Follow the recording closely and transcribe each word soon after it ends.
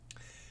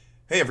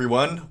Hey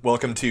everyone,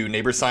 welcome to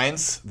Neighbor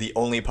Science, the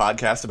only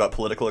podcast about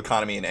political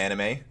economy and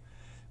anime.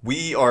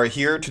 We are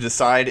here to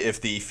decide if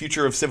the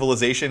future of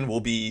civilization will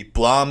be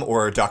Blom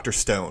or Dr.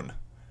 Stone.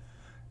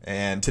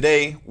 And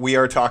today we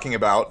are talking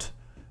about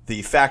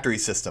the factory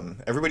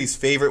system, everybody's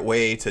favorite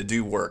way to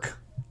do work.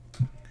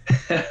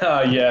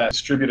 Yeah,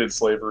 distributed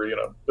slavery in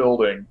a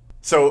building.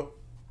 So,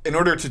 in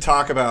order to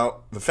talk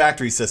about the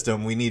factory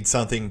system, we need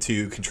something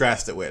to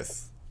contrast it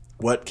with.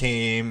 What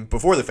came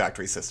before the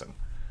factory system?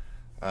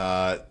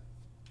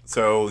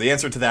 So the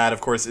answer to that,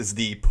 of course, is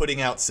the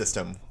putting out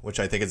system, which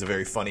I think is a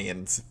very funny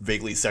and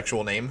vaguely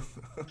sexual name.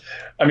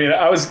 I mean,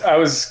 I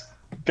was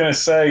gonna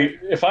say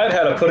if I'd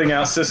had a putting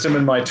out system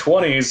in my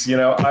 20s,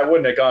 I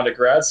wouldn't have gone to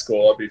grad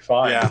school. I'd be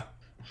fine.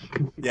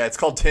 Yeah, it's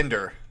called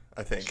Tinder,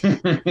 I think.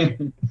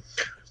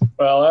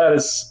 Well, that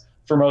is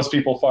for most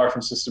people far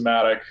from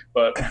systematic,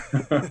 but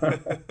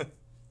then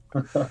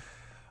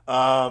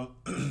I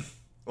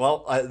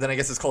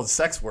guess it's called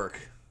sex work.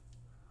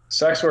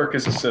 sex work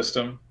is a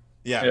system.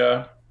 Yeah.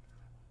 Yeah,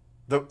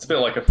 it's a bit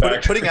like a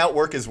factory. Putting out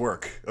work is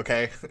work,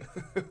 okay?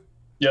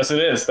 Yes, it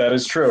is. That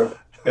is true.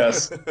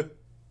 Yes.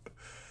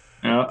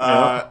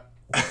 Yeah.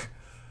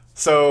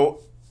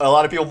 So a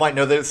lot of people might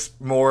know this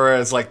more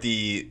as like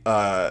the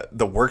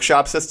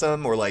workshop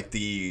system or like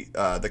the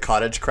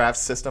cottage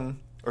crafts system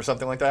or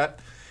something like that.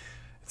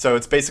 So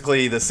it's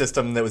basically the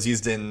system that was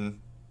used in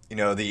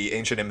the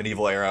ancient and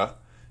medieval era,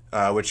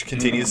 which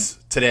continues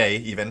today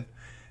even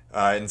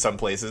in some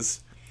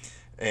places.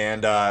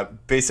 And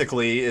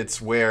basically, it's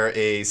where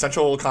a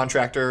central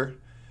contractor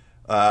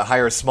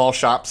hires small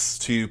shops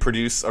to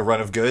produce a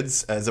run of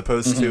goods, as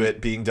opposed to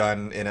it being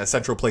done in a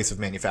central place of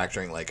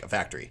manufacturing, like a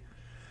factory.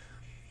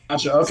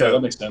 Gotcha. Okay, that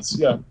makes sense.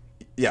 Yeah.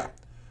 Yeah.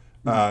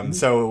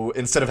 So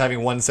instead of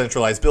having one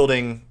centralized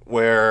building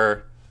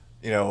where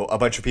a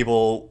bunch of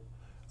people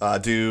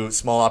do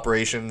small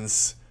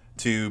operations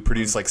to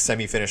produce like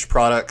semi-finished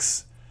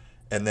products,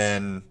 and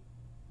then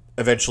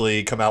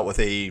eventually come out with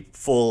a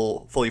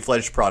fully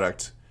fledged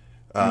product.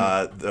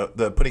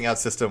 The putting out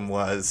system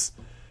was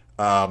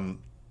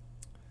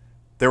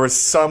there was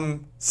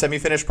some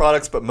semi-finished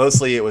products, but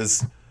mostly it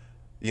was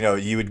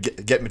you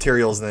would get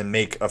materials and then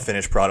make a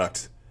finished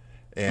product,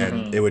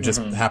 and it would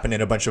just happen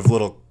in a bunch of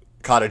little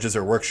cottages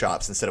or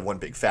workshops instead of one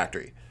big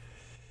factory.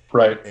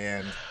 Right.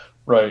 And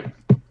right.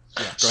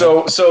 Yeah,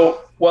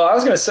 So well, I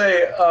was going to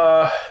say,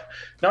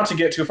 not to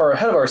get too far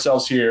ahead of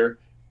ourselves here,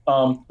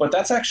 but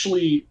that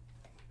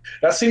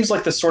seems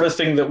like the sort of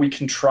thing that we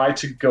can try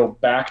to go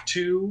back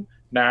to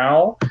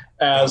now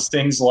as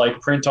things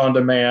like print on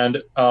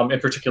demand, in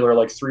particular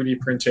like 3D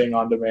printing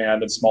on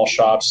demand and small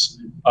shops,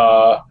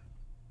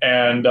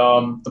 and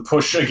the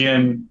push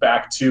again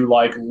back to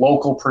like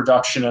local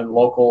production and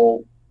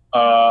local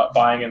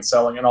buying and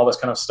selling and all this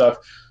kind of stuff.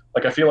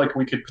 Like I feel like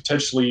we could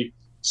potentially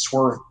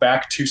swerve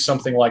back to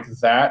something like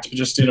that,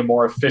 just in a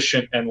more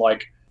efficient and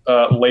like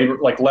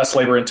less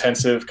labor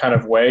intensive kind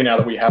of way now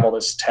that we have all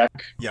this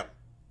tech. Yeah.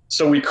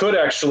 So we could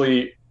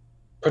actually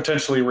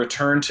potentially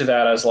return to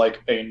that as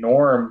like a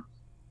norm,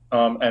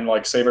 and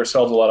like save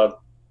ourselves a lot of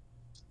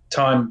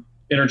time,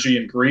 energy,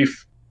 and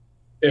grief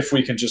if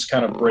we can just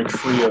kind of break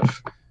free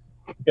of,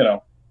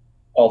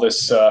 all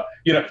this.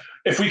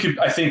 If we could,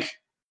 I think,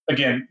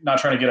 again, not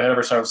trying to get ahead of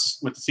ourselves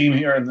with the theme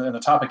here and the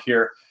topic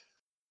here,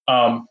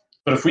 but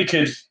if we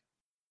could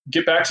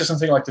get back to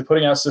something like the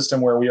putting out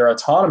system where we are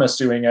autonomous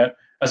doing it,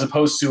 as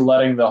opposed to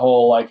letting the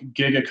whole like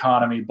gig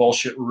economy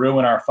bullshit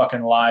ruin our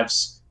fucking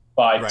lives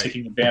by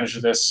taking advantage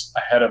of this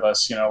ahead of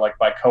us, like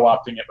by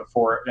co-opting it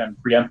before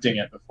and preempting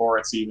it before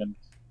it's even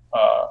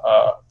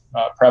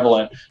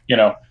prevalent.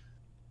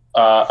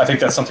 I think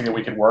that's something that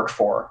we could work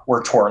toward.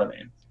 I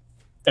mean,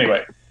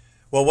 anyway.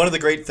 Well, one of the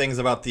great things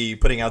about the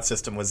putting out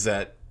system was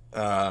that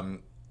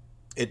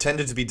it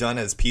tended to be done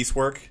as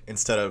piecework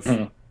instead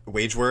of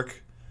wage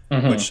work,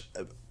 which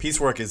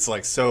piecework is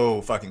like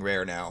so fucking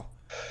rare now.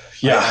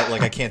 Yeah,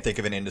 I can't think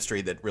of an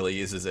industry that really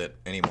uses it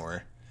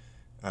anymore.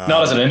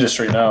 Not as an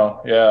industry, no.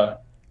 Yeah.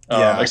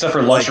 Except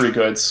for luxury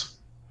goods.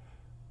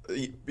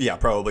 Yeah,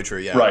 probably true.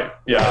 Yeah. Right.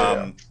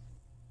 Yeah.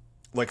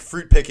 Like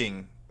fruit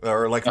picking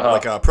or like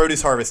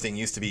produce harvesting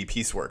used to be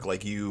piecework.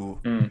 Like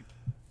you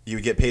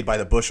would get paid by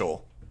the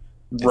bushel,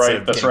 instead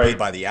of getting paid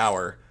by the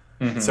hour.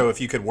 So if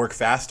you could work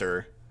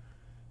faster,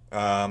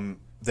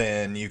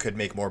 then you could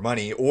make more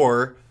money.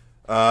 Or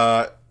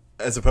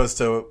as opposed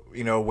to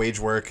wage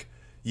work,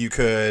 you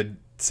could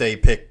say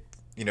pick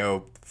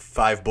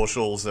 5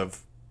 bushels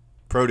of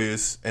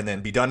produce and then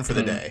be done for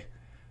the day,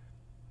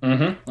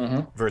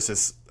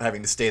 versus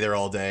having to stay there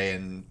all day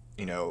and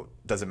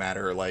doesn't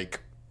matter like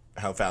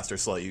how fast or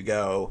slow you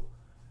go,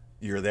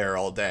 you're there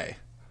all day.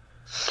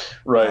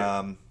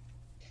 Right.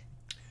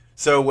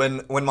 So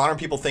when modern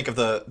people think of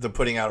the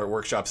putting out or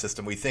workshop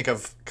system, we think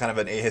of kind of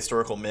an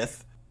ahistorical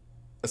myth,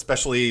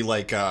 especially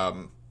like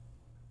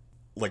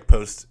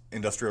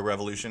post-industrial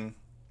revolution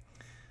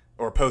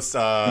or post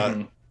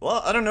well,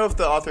 I don't know if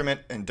the author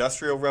meant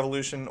Industrial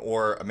Revolution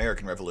or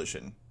American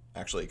Revolution,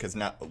 actually, because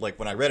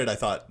when I read it, I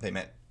thought they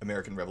meant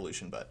American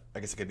Revolution, but I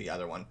guess it could be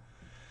either one.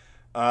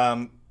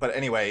 But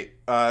anyway,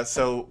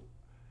 so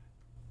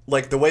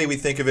like the way we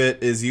think of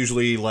it is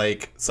usually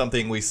like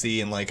something we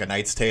see in like A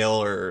Knight's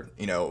Tale or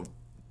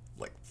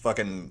like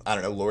fucking I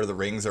don't know Lord of the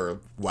Rings or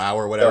WoW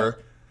or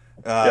whatever,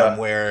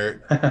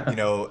 where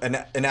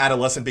an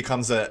adolescent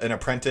becomes an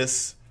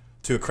apprentice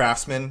to a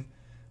craftsman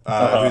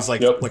who's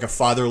like a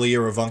fatherly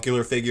or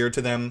avuncular figure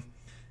to them,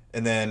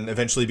 and then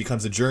eventually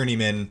becomes a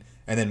journeyman,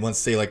 and then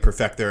once they like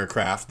perfect their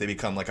craft, they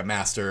become like a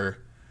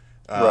master.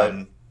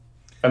 Right.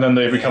 And then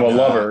they become a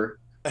lover.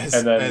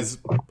 As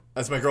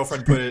my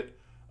girlfriend put it,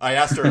 I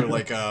asked her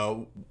like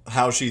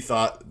how she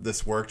thought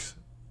this worked,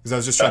 because I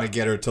was just trying to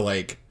get her to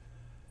like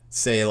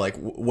say like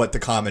what the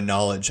common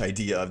knowledge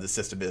idea of the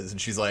system is,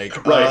 and she's like,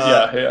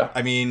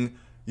 I mean,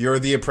 you're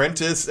the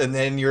apprentice, and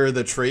then you're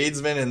the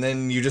tradesman, and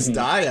then you just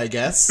die, I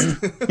guess.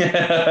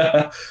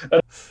 Yeah,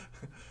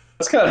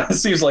 that's kind of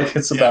seems like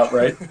it's about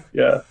right.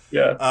 Yeah.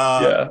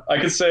 I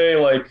could say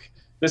like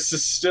this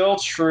is still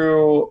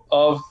true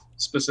of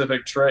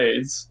specific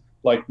trades.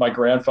 Like my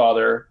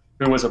grandfather,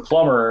 who was a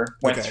plumber,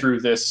 went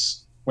through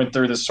this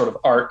sort of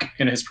arc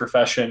in his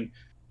profession,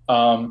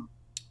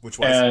 which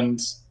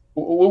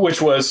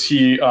was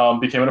he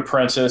became an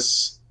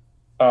apprentice,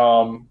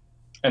 and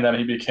then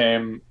he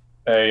became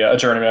a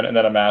journeyman and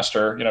then a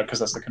master. Because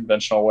that's the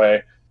conventional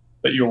way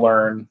that you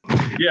learn.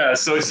 Yeah.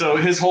 So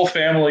his whole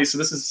family. So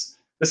this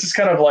is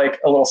kind of like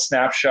a little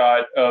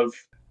snapshot of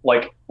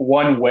like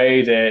one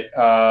way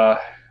that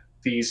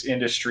these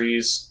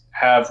industries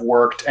have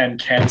worked and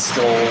can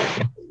still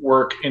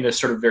work in this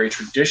sort of very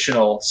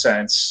traditional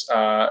sense,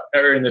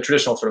 or in the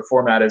traditional sort of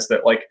format, is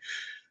that like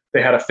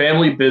they had a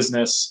family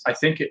business. I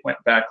think it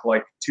went back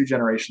like 2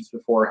 generations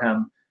before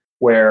him,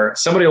 where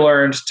somebody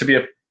learned to be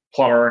a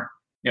plumber,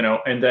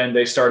 and then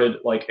they started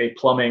like a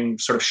plumbing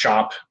sort of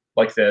shop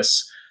like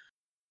this.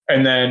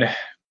 And then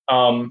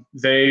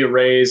they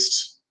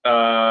raised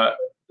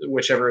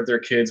whichever of their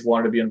kids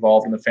wanted to be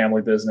involved in the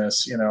family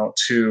business,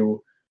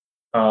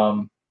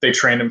 they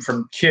trained them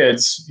from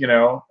kids,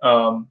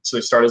 so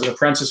they start as an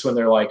apprentice when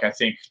they're like, I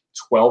think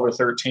 12 or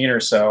 13 or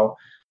so.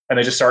 And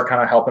they just start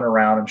kind of helping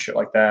around and shit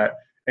like that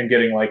and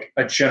getting like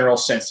a general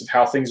sense of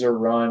how things are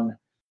run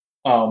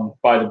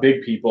by the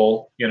big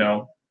people,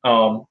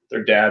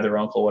 their dad, their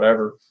uncle,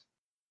 whatever.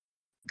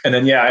 And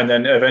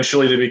then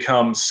eventually they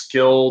become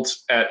skilled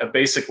at a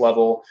basic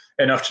level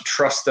enough to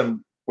trust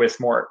them with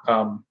more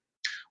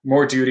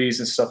duties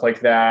and stuff like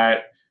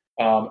that.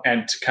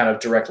 And to kind of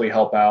directly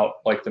help out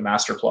like the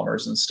master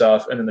plumbers and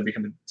stuff. And then they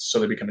become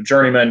a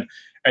journeyman.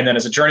 And then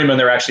as a journeyman,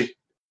 they're actually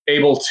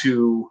able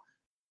to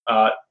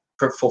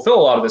fulfill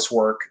a lot of this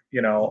work,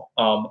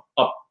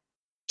 up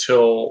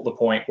till the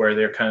point where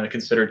they're kind of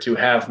considered to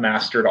have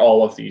mastered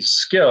all of these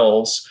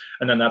skills.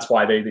 And then that's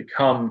why they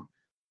become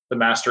the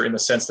master in the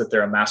sense that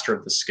they're a master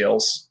of the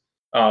skills.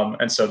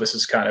 And so this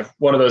is kind of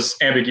one of those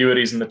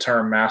ambiguities in the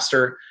term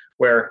master,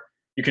 where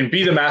you can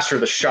be the master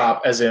of the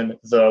shop, as in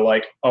the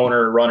like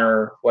owner,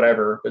 runner,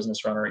 whatever,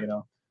 business runner,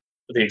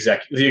 the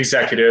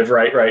executive,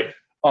 right.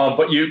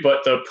 But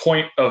the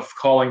point of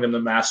calling them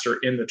the master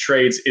in the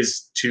trades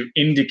is to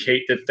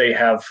indicate that they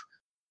have,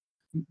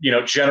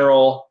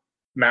 general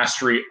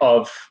mastery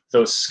of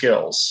those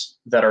skills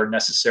that are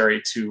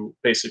necessary to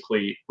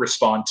basically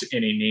respond to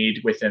any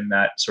need within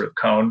that sort of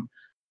cone.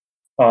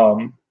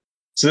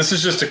 So this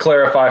is just to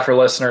clarify for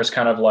listeners,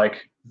 kind of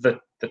like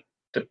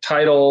the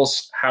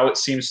titles, how it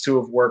seems to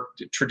have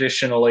worked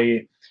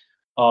traditionally.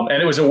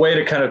 And it was a way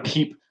to kind of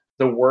keep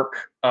the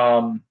work,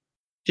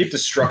 keep the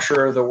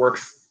structure of the work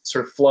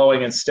sort of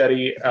flowing and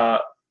steady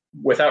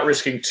without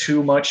risking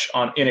too much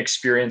on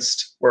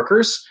inexperienced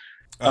workers.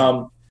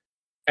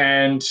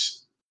 And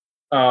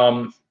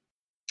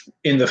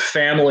in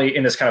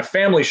this kind of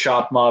family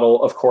shop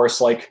model, of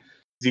course, like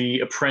the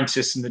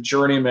apprentice and the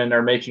journeyman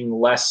are making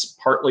less,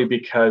 partly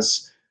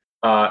because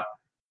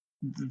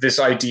this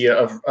idea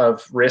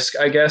of risk,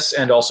 I guess,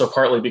 and also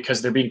partly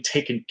because they're being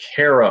taken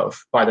care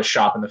of by the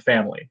shop and the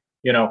family,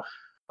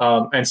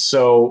 and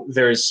so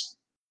there's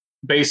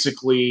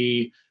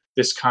basically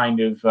this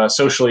kind of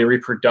socially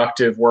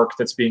reproductive work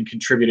that's being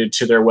contributed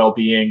to their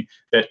well-being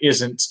that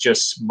isn't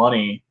just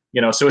money,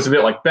 so it's a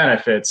bit like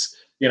benefits.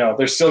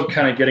 They're still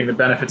kind of getting the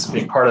benefits of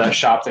being part of that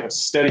shop. They have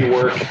steady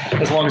work.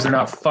 As long as they're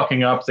not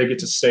fucking up, they get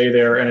to stay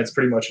there, and it's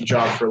pretty much a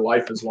job for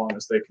life as long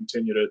as they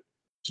continue to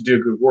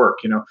do good work.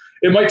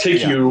 It might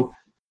take you,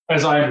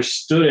 as I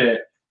understood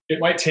it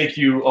might take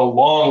you a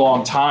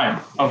long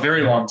time, a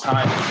very long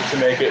time, to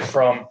make it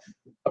from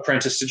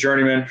apprentice to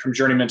journeyman, from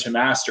journeyman to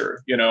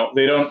master.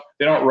 They don't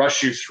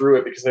rush you through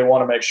it because they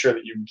want to make sure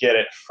that you get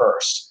it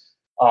first.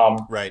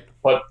 Right.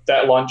 But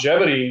that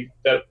longevity,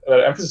 that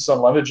emphasis on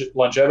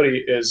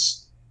longevity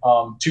is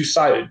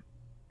two-sided.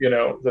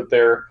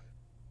 That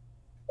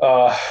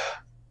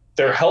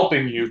they're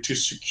helping you to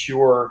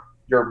secure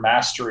your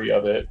mastery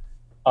of it.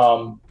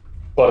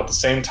 But at the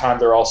same time,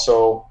 they're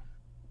also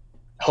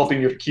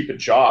helping you to keep a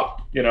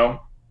job,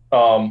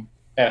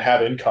 and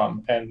have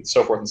income and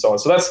so forth and so on.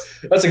 So that's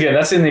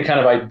in the kind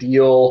of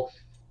ideal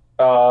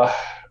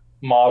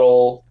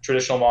model,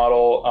 traditional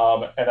model.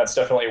 And that's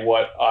definitely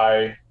what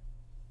I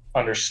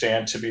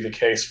understand to be the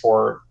case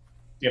for,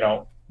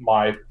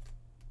 my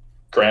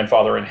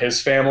grandfather and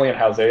his family and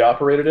how they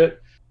operated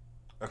it.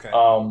 Okay.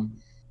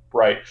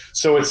 Right.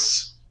 So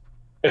it's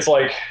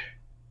like,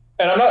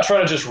 and I'm not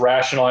trying to just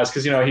rationalize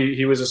because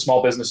he was a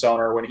small business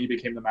owner when he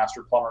became the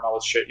master plumber and all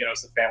this shit.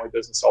 It's the family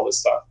business, all this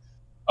stuff.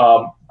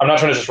 I'm not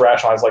trying to just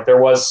rationalize. Like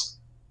there was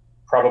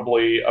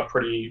probably a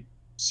pretty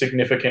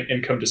significant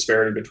income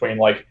disparity between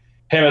like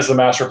him as the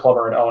master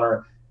plumber and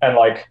owner and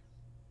like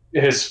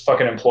his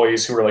fucking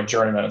employees who were like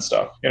journeymen and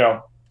stuff.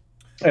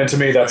 And to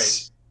me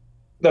that's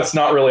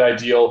not really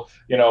ideal,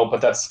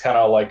 but that's kind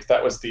of like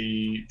that was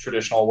the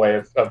traditional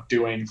way of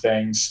doing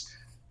things.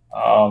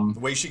 The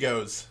way she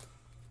goes.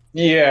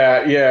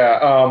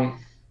 Yeah.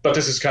 But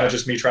this is kind of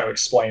just me trying to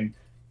explain.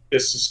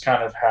 This is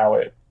kind of how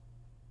it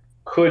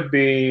could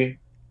be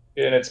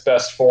in its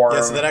best form.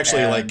 Yeah, so that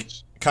actually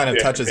kind of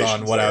touches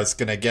on what I was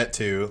going to get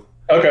to.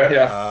 Okay,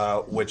 yeah.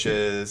 Which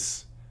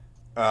is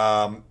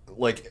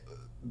like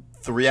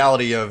the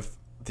reality of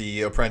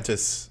the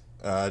apprentice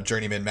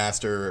journeyman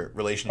master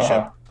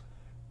relationship.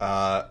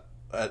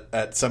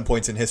 At some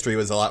points in history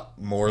was a lot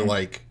more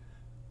like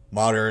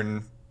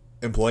modern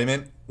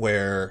employment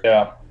where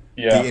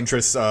the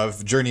interests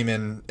of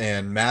journeymen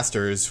and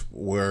masters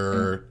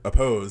were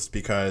opposed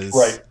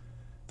because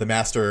the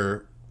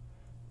master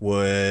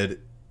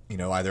would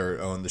either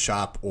own the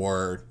shop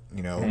or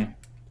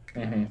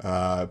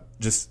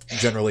just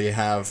generally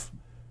have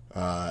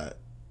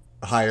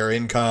higher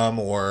income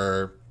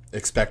or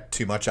expect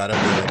too much out of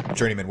the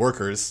journeyman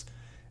workers.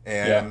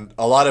 And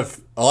a lot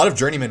of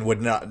journeymen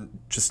would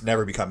just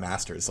never become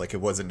masters. Like it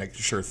wasn't a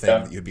sure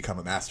thing that you'd become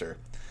a master.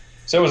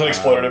 So it was an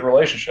exploitative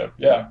relationship.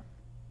 Yeah.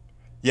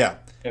 Yeah.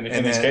 In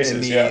these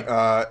cases,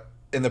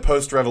 in the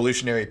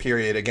post-revolutionary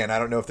period, again, I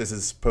don't know if this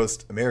is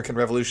post-American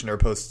Revolution or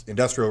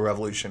post-Industrial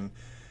Revolution,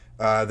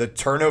 the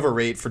turnover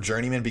rate for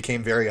journeymen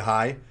became very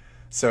high.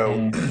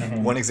 So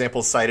one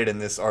example cited in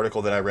this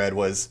article that I read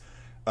was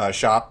a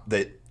shop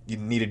that you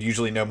needed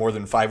usually no more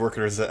than 5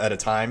 workers at a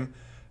time.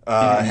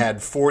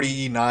 Had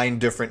 49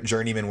 different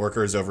journeyman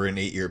workers over an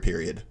 8-year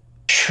period.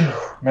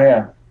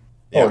 Man.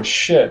 Yeah. Holy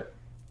shit.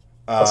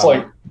 That's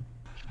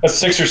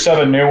 6 or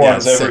 7 new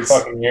ones every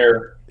fucking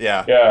year.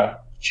 Yeah. Yeah.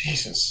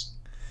 Jesus.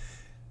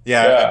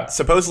 Yeah.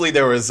 Supposedly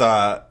there was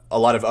a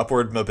lot of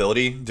upward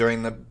mobility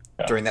during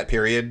that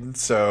period.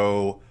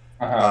 So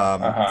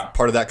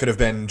part of that could have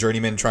been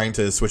journeymen trying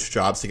to switch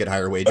jobs to get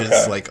higher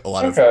wages, like a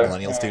lot of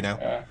millennials do now.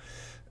 Yeah.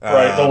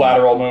 Right. The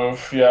lateral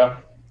move. Yeah.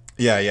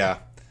 Yeah.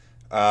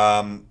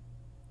 And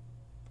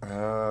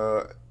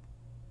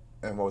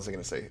what was I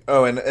going to say?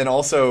 Oh, and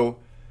also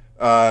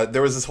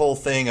there was this whole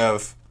thing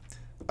of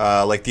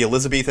like the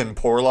Elizabethan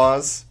poor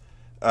laws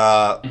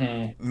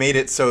made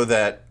it so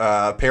that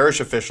parish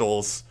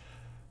officials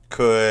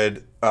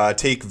could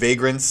take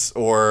vagrants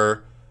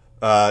or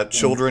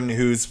children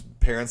whose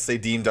parents they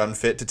deemed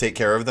unfit to take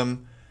care of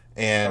them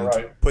and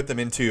put them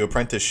into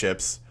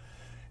apprenticeships.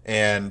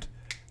 And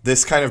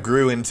this kind of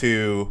grew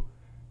into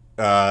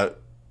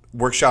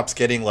workshops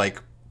getting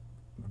like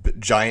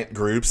giant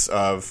groups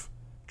of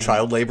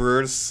child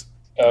laborers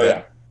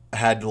that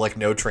had like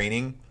no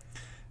training.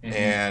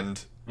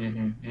 And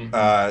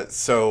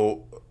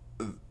so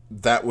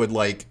that would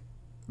like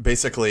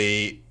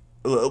basically,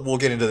 we'll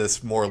get into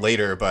this more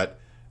later, but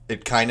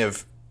it kind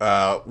of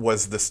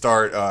was the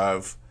start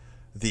of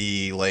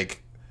the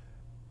like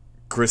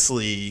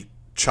grisly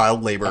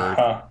child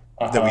labor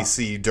that we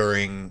see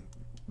during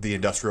the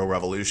Industrial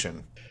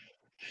Revolution.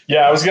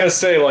 Yeah, I was gonna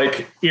say,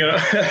 like,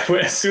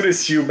 as soon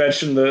as you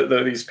mentioned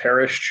these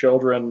parish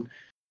children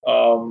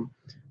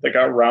that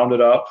got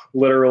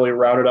literally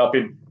rounded up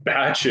in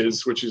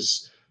batches, which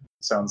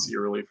sounds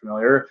eerily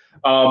familiar.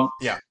 I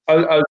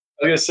was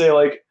gonna say,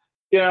 like,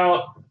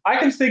 I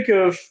can think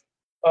of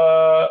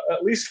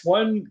at least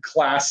one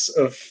class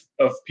of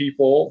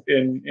people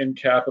in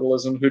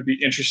capitalism who'd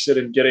be interested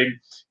in getting,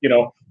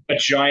 a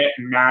giant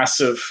mass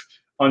of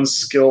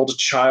unskilled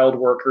child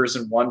workers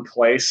in one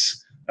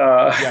place.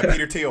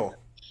 Peter Thiel.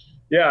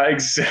 Yeah,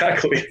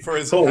 exactly. For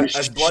as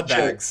blood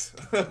bags.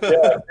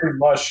 Yeah, pretty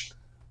much.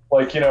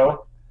 Like,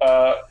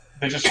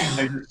 they just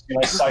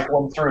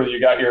cycle them through. You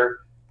got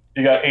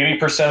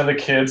 80% of the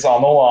kids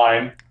on the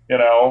line,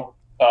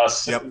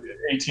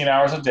 18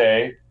 hours a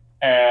day,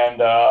 and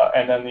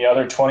then the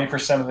other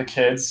 20% of the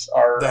kids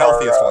are the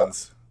healthiest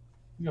ones.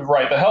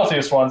 Right, the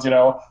healthiest ones,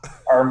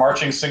 are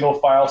marching single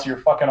file to your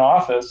fucking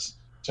office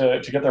to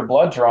get their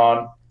blood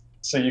drawn,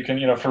 so you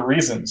can, for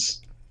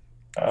reasons.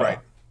 Right.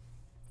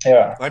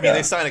 Yeah. I mean,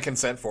 they sign a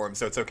consent form,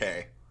 so it's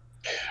okay.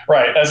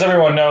 Right. As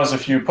everyone knows,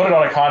 if you put it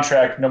on a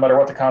contract, no matter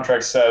what the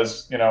contract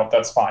says,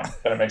 that's fine.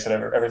 Then it makes it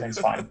everything's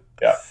fine.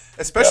 Yeah.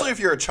 Especially if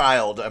you're a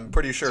child, I'm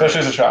pretty sure.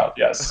 Especially as a child,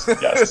 yes.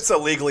 It's a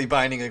legally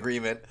binding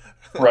agreement.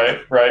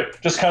 Right.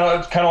 Just kind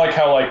of like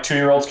how like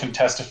 2-year-olds can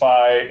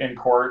testify in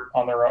court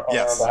on their own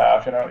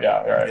behalf.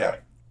 Yeah.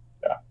 Right.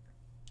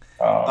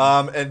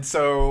 Yeah. And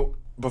so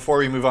before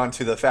we move on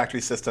to the factory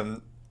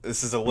system,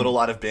 this is a little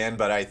out of band,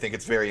 but I think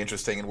it's very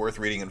interesting and worth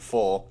reading in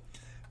full.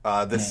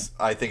 I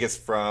think it's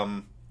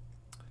from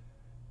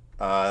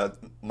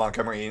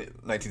Montgomery,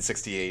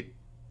 1968.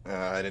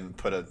 I didn't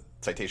put a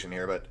citation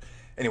here, but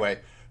anyway.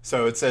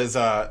 So it says,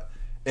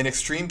 an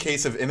extreme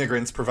case of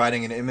immigrants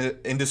providing an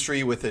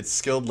industry with its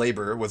skilled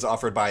labor was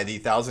offered by the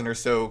 1,000 or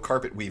so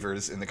carpet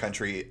weavers in the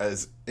country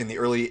as in the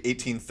early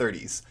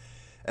 1830s,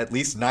 at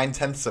least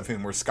 9/10 of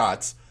whom were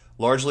Scots,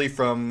 largely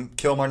from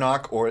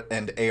Kilmarnock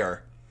and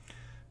Ayr.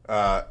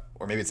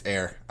 Or maybe it's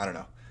Ayr, I don't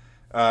know.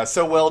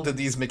 So well did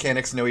these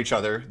mechanics know each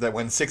other that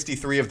when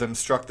 63 of them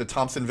struck the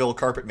Thompsonville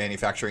Carpet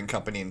Manufacturing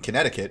Company in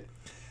Connecticut,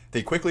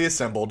 they quickly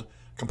assembled,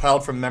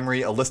 compiled from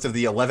memory a list of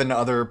the 11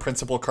 other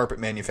principal carpet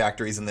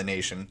manufactories in the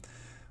nation,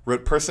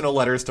 wrote personal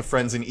letters to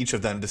friends in each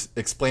of them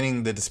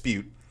explaining the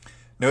dispute,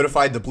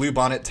 notified the Blue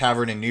Bonnet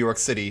Tavern in New York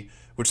City,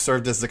 which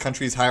served as the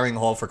country's hiring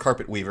hall for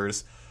carpet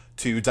weavers,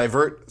 to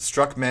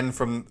divert men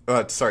from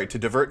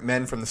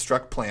the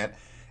struck plant,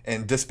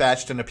 and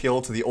dispatched an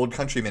appeal to the old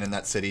countrymen in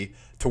that city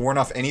to warn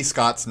off any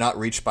Scots not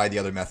reached by the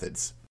other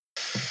methods.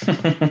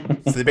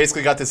 So they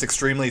basically got this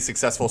extremely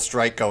successful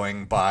strike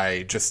going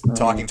by just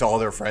talking to all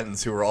their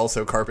friends who were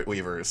also carpet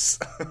weavers.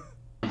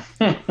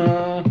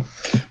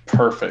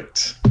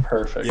 Perfect.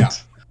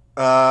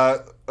 Yeah.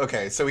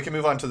 Okay, so we can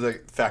move on to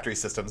the factory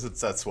systems.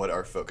 That's what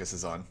our focus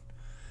is on.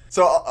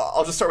 So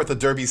I'll just start with the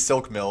Derby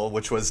Silk Mill,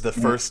 which was the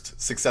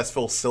first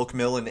successful silk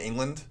mill in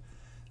England,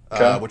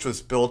 which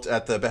was built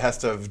at the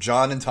behest of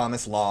John and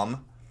Thomas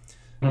Lom.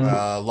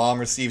 Lom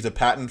received a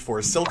patent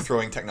for silk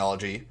throwing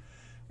technology,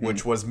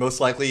 which was most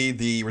likely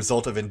the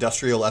result of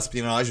industrial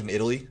espionage in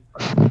Italy.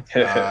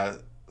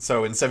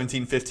 So in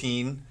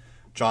 1715,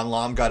 John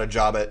Lom got a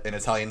job at an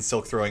Italian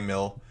silk throwing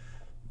mill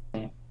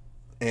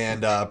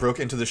and broke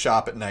into the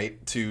shop at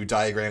night to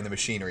diagram the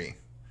machinery.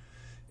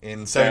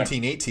 In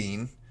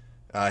 1718,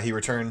 he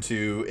returned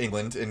to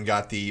England and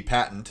got the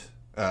patent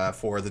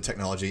for the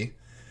technology.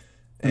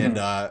 And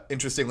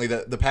interestingly,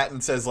 the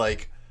patent says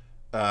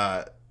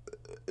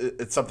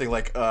it's something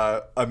like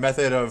a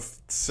method of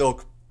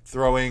silk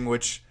throwing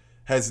which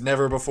has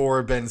never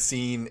before been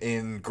seen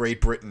in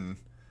Great Britain.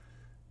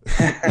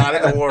 Not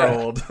in the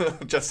world,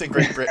 just in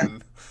Great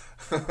Britain.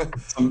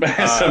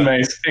 It's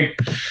amazing.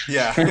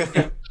 Yeah.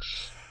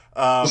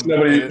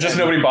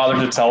 Nobody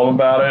bothered to tell him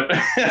about it.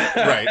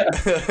 Right.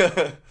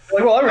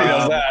 Like, well, everybody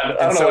knows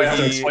that. I don't know why I have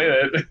to explain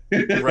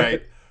it.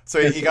 Right.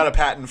 So he got a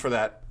patent for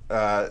that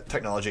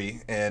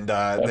technology, and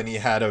then he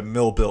had a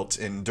mill built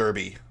in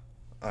Derby.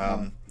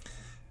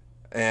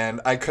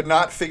 And I could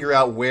not figure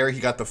out where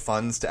he got the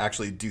funds to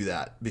actually do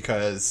that,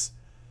 because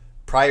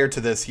prior to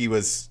this, he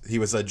was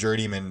a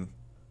journeyman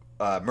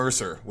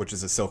mercer, which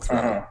is a silk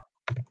thrower.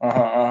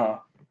 Yeah,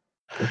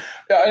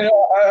 I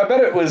know. I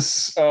bet it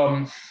was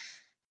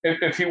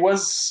if he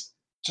was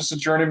just a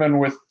journeyman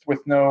with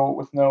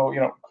no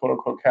quote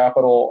unquote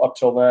capital up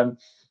till then,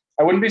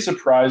 I wouldn't be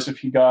surprised if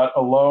he got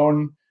a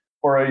loan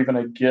or even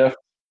a gift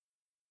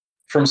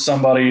from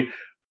somebody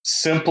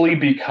simply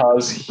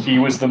because he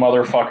was the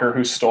motherfucker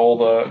who stole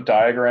the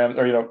diagram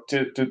or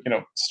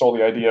stole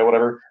the idea,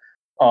 whatever.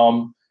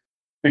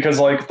 Because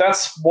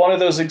that's one of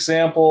those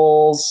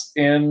examples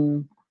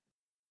in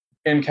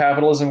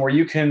capitalism where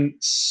you can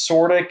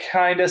sort of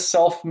kind of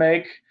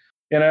self-make,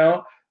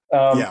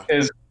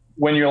 is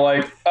when you're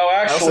like, oh,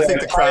 actually, I also think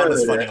the Crown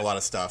is funding a lot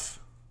of stuff.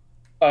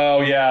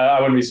 Oh yeah, I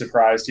wouldn't be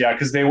surprised. Yeah,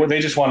 because they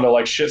just wanted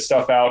to shit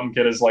stuff out and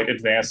get as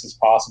advanced as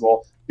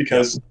possible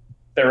because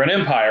they're an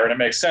empire and it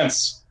makes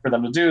sense for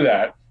them to do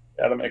that.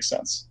 Yeah, that makes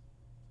sense.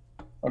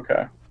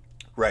 Okay.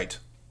 Right.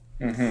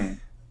 Mm-hmm.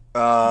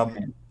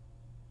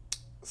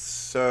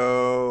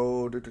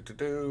 So this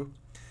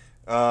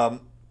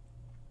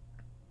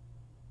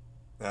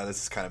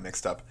is kind of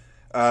mixed up.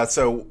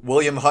 So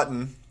William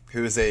Hutton,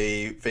 who is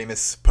a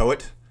famous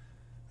poet,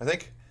 I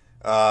think,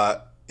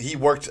 he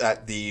worked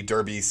at the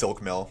Derby Silk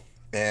Mill,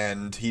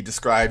 and he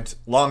described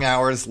long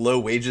hours, low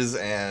wages,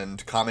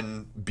 and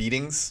common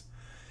beatings,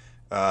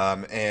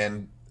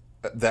 and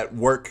that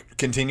work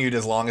continued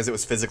as long as it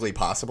was physically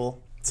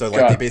possible. So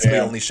they basically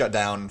only shut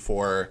down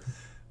for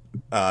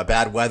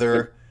bad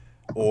weather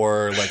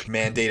or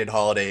mandated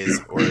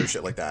holidays or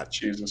shit like that.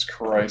 Jesus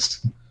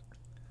Christ.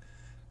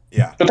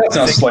 Yeah. But that's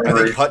not slavery.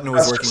 I think Hutton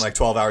was working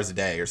 12 hours a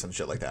day or some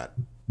shit like that.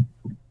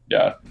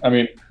 Yeah. I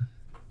mean,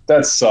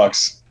 that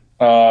sucks.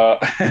 Oh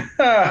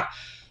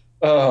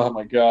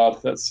my God.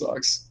 That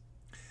sucks.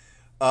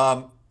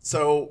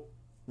 So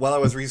while I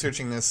was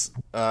researching this,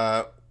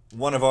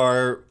 one of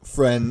our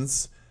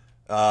friends,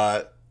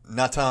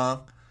 Nathan,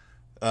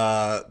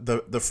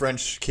 the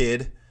French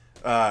kid,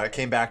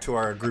 came back to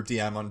our group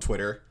DM on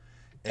Twitter.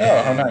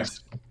 And, how nice.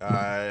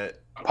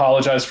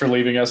 Apologize for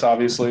leaving us,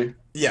 obviously.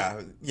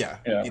 Yeah.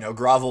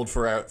 Groveled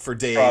for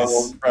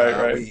days.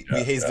 Right.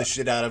 We hazed the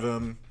shit out of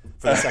him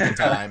for the second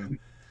time.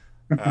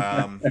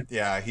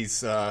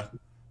 He's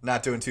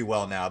not doing too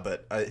well now,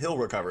 but he'll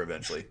recover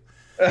eventually.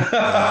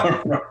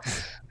 Right.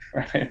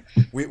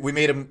 We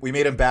made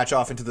him batch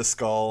off into the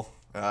skull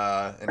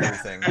and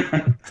everything.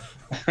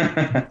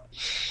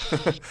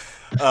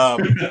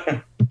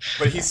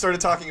 But he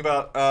started talking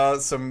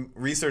about some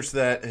research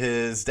that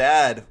his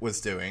dad was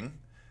doing,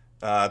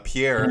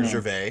 Pierre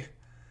Gervais.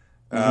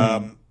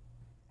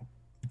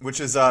 which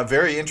is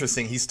very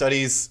interesting. He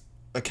studies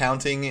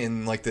accounting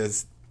in like the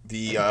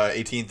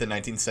 18th and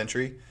 19th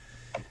century,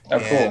 Oh,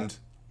 and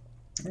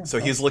cool. so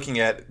he's looking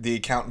at the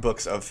account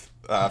books of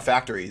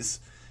factories,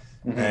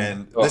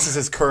 and Oh, this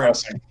is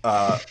depressing.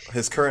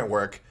 his current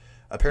work.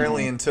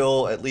 Apparently,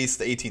 until at least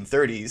the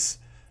 1830s,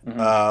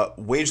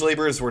 wage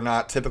laborers were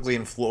not typically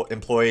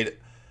employed.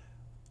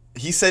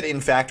 He said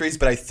in factories,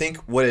 but I think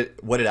what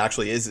it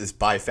actually is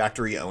by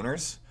factory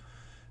owners.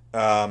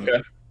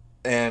 Okay.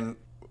 And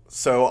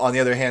so, on the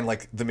other hand,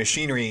 like the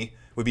machinery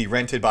would be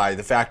rented by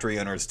the factory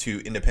owners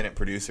to independent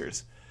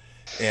producers.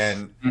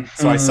 And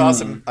so I saw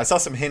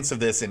some hints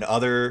of this in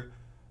other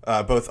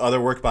both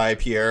other work by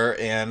Pierre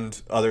and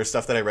other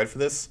stuff that I read for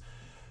this.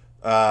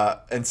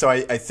 And so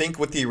I think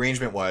what the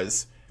arrangement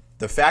was,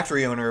 the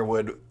factory owner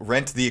would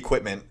rent the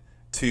equipment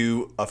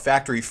to a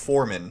factory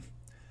foreman.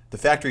 The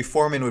factory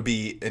foreman would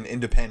be an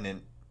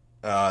independent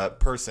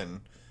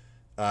person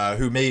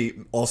who may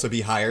also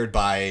be hired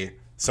by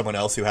someone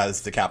else who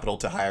has the capital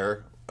to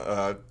hire,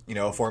 a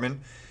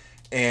foreman.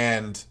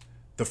 And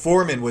the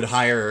foreman would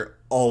hire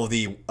all of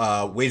the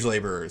wage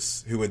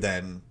laborers who would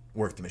then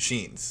work the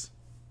machines.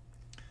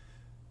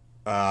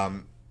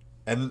 And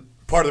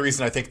part of the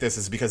reason I think this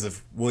is because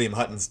of William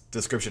Hutton's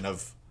description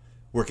of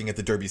working at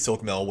the Derby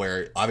Silk Mill,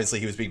 where obviously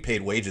he was being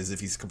paid wages if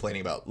he's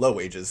complaining about low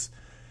wages.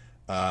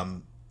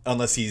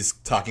 Unless he's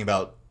talking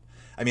about,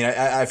 I mean,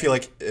 I feel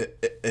like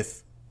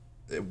if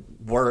it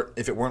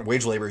weren't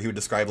wage labor, he would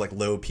describe like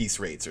low piece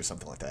rates or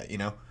something like that, you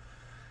know?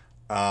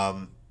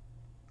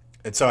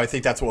 And so I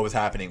think that's what was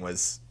happening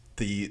was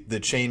the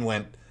chain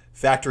went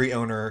factory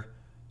owner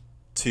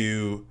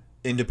to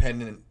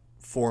independent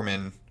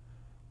foreman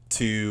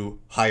to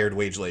hired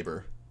wage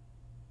labor.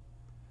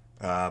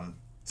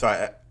 So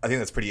I think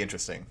that's pretty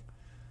interesting.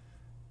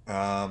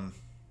 And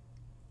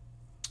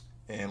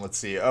let's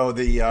see. Oh,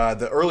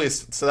 the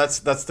earliest. So that's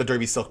the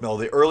Derby Silk Mill.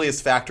 The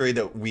earliest factory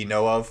that we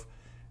know of,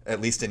 at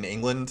least in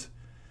England,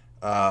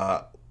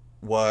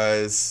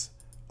 was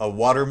a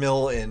water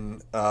mill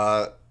in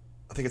I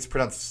think it's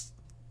pronounced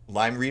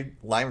Lyme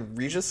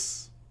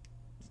Regis.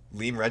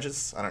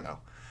 I don't know.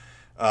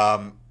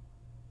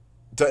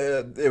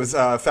 It was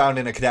found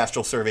in a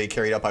cadastral survey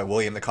carried out by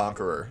William the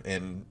Conqueror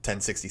in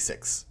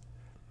 1066.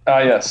 Ah,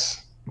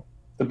 yes,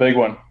 the big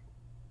one.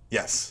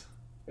 Yes.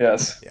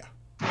 Yes. Yeah.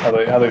 How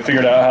they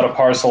figured out how to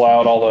parcel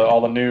out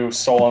all the new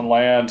stolen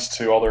land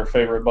to all their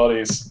favorite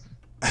buddies.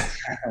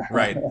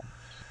 Right.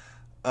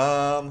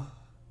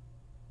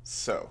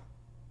 So.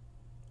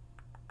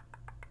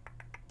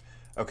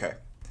 Okay.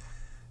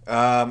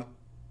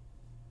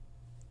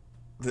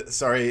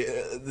 Sorry,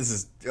 this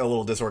is a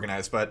little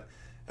disorganized, but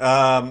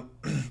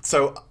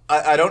so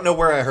I don't know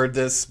where I heard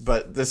this,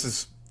 but this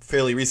is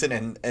fairly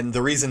recent, and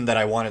the reason that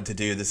I wanted to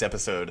do this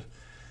episode,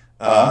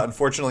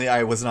 unfortunately,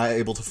 I was not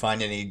able to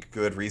find any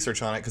good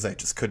research on it because I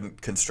just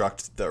couldn't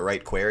construct the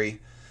right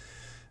query.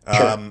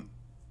 Sure.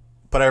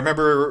 But I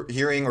remember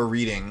hearing or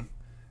reading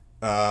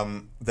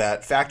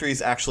that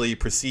factories actually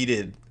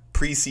preceded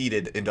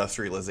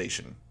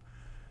industrialization.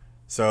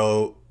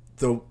 So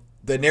the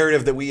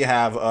narrative that we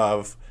have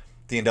of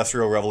the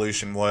Industrial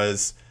Revolution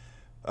was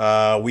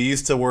we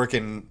used to work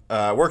in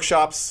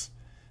workshops,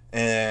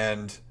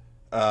 and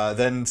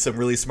then some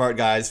really smart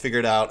guys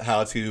figured out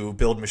how to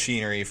build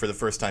machinery for the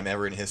first time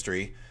ever in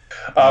history.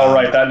 Oh,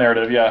 right, that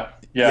narrative, yeah.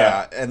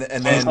 And So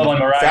then suddenly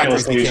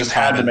miraculously you just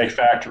had to common. make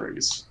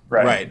factories.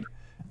 Right. Right.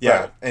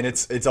 Yeah, Right. and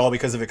it's all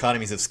because of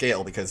economies of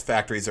scale, because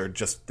factories are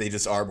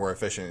more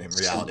efficient in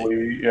reality.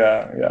 Simply,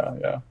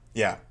 yeah.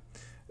 Yeah.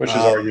 Which is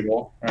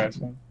arguable. Right.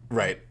 So.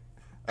 Right.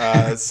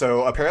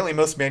 So apparently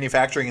most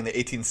manufacturing in the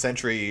 18th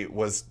century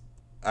was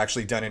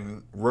actually done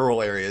in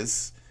rural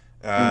areas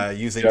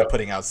using the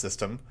putting out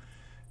system.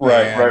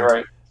 Right.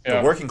 The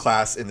Yeah. working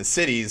class in the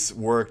cities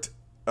worked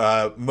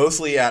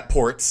mostly at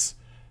ports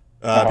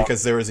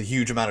because there was a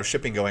huge amount of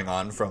shipping going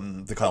on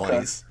from the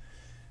colonies.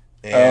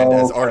 And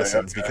as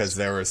artisans, because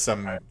there were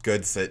some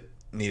goods that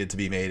needed to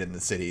be made in the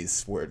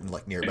cities where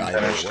like nearby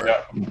where they were.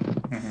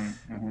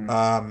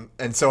 Yeah.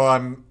 And so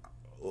I'm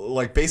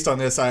like, based on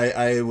this,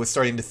 I was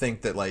starting to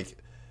think that like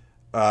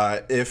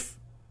if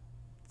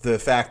the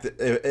fact that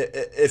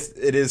if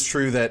it is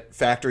true that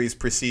factories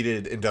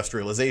preceded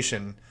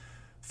industrialization,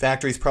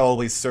 factories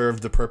probably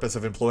served the purpose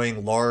of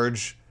employing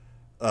large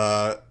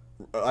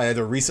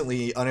either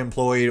recently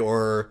unemployed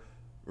or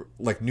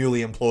like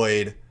newly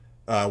employed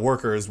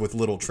workers with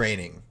little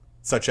training,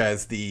 such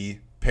as the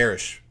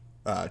parish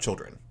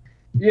children.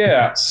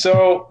 Yeah.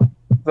 So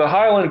the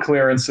Highland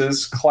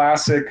clearances,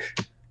 classic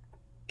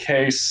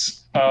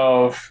case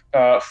of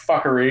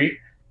fuckery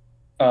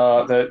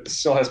that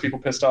still has people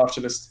pissed off to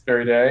this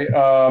very day.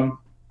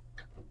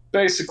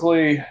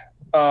 Basically,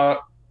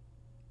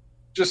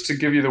 just to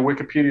give you the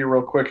Wikipedia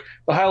real quick,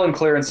 the Highland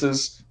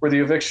clearances were the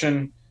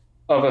eviction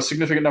of a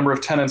significant number of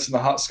tenants in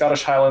the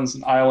Scottish Highlands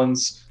and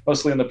Islands,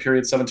 mostly in the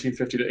period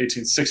 1750 to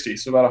 1860.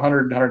 So about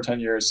 100, 110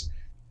 years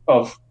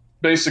of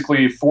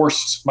basically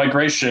forced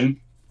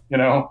migration,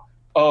 of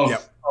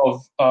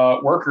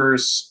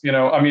workers,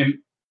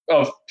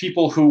 of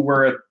people who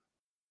were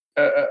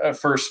at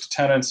first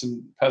tenants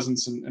and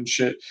peasants and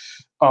shit,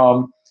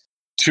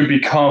 to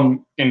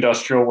become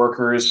industrial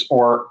workers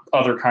or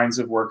other kinds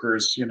of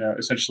workers,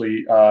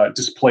 essentially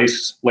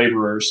displaced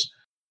laborers.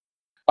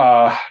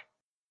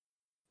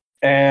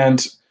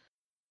 And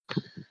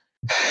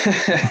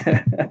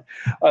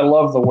I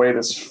love the way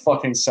this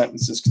fucking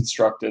sentence is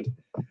constructed.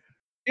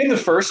 In the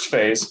first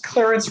phase,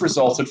 clearance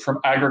resulted from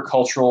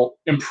agricultural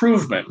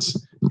improvement,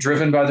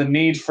 driven by the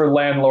need for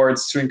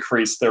landlords to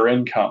increase their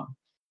income,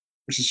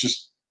 which is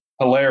just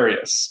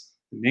hilarious.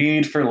 The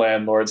need for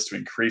landlords to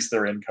increase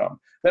their income.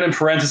 Then in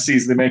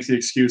parentheses, they make the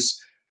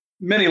excuse,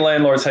 many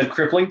landlords had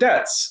crippling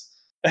debts.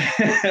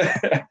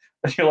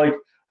 You're like,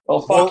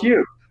 well, fuck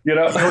you.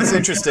 What's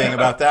interesting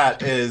about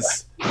that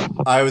is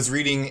I was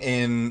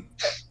reading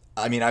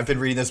I've been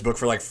reading this book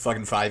for like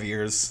fucking 5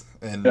 years,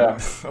 and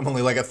I'm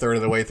only like a third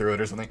of the way through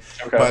it or something.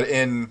 Okay. But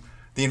in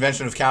The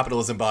Invention of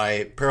Capitalism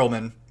by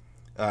Perelman,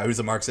 who's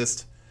a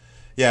Marxist,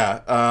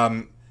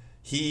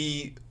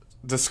 he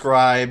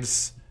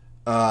describes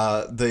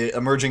the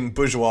emerging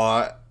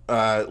bourgeois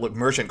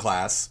merchant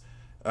class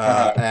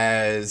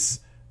as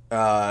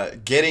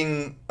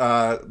getting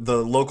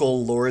the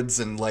local lords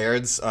and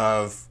lairds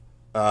of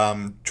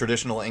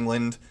traditional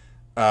England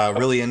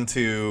really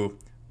into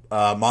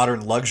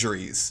modern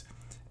luxuries,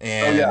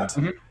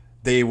 and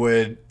they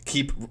would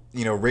keep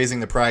raising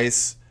the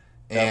price,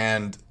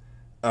 and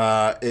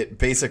it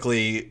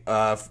basically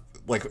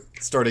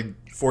started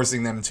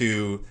forcing them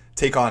to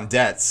take on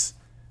debts,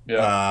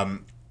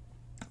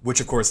 which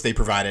of course they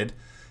provided,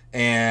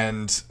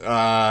 and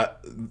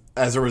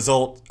as a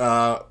result,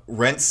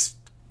 rents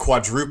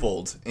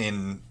quadrupled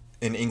in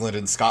England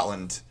and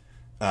Scotland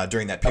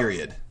during that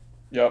period.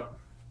 Yep.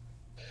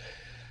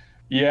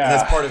 Yeah, and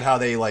that's part of how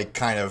they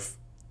kind of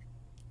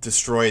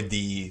destroyed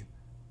the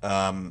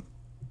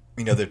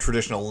the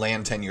traditional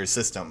land tenure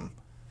system,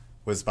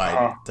 was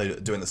by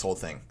doing this whole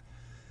thing.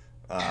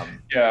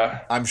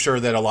 I'm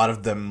sure that a lot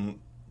of them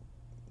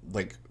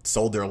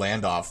sold their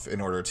land off in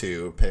order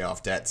to pay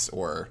off debts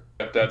or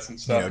debts and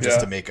stuff, just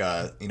to make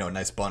a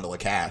nice bundle of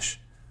cash.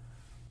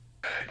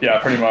 Yeah,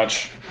 pretty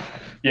much.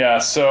 Yeah,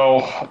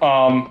 so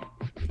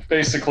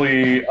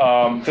basically,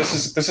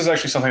 this is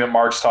actually something that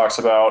Marx talks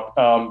about,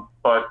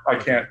 but I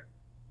can't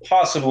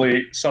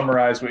possibly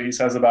summarize what he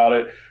says about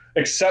it,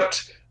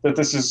 except that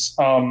this is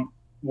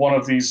one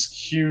of these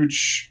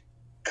huge,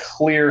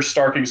 clear,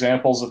 stark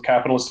examples of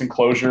capitalist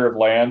enclosure of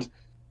land.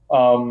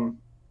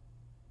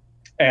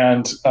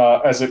 And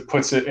as it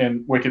puts it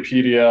in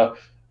Wikipedia,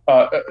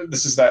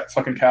 this is that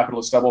fucking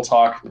capitalist double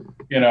talk,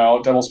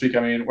 double speak,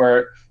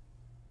 where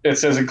it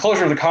says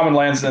enclosure of the common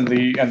lands and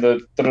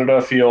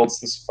the fields,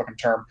 this fucking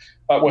term,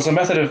 was a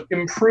method of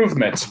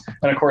improvement.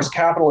 And of course,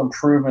 capital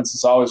improvements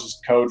is always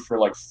just code for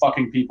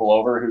fucking people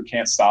over who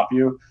can't stop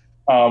you,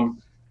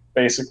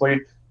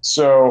 basically.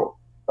 So,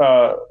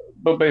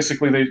 but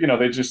basically they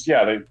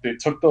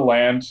took the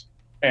land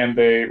and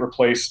they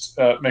replaced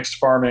mixed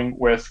farming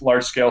with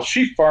large scale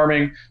sheep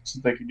farming so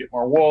that they could get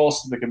more wool,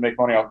 so they could make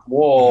money off the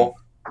wool,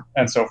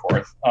 and so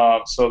forth.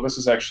 So this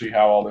is actually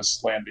how all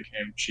this land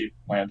became cheap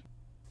land.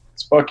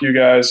 Fuck you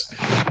guys.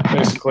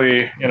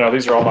 Basically,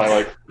 these are all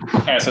my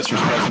ancestors'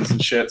 presents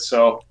and shit.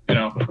 So,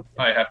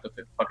 I have to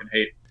fucking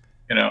hate,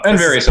 and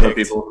various other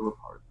people who are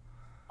part.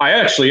 I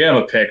actually am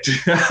a Pict.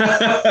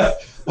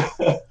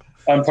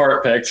 I'm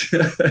part Pict.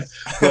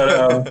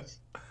 But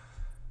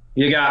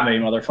you got me,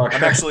 motherfucker.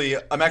 I'm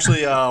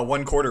actually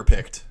 1/4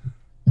 Pict.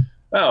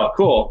 Oh,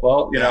 cool.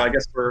 Well, I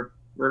guess we're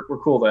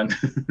cool then.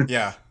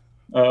 Yeah.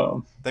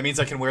 That means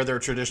I can wear their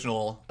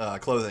traditional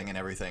clothing and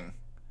everything.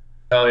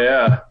 Hell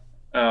yeah.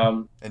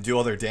 And do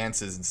all their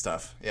dances and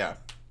stuff. Yeah.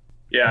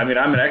 Yeah, I'm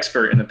an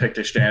expert in the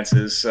Pictish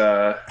dances.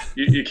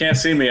 You can't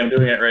see me. I'm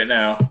doing it right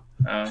now.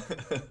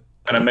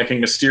 And I'm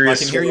making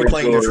mysterious... I can hear you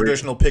playing the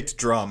traditional Pict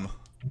drum.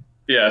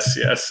 Yes.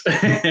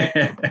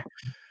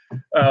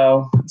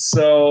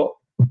 So,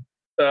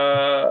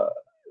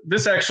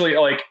 this actually,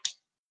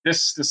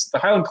 the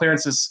Highland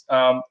clearances,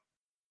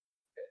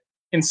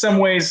 in some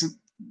ways,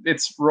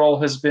 its role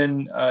has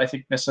been, I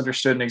think,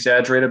 misunderstood and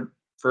exaggerated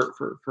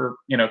for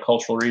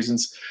cultural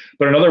reasons,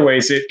 but in other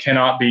ways it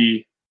cannot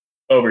be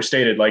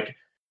overstated.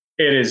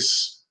 It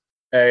is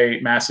a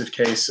massive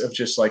case of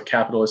just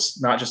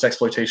capitalist, not just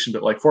exploitation,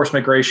 but forced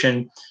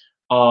migration,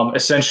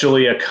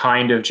 essentially a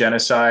kind of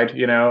genocide,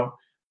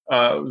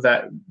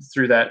 that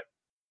through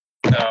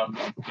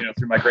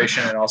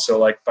migration, and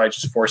also by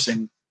just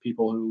forcing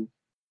people who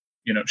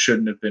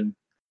shouldn't have been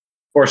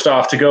forced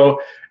off to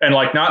go and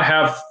not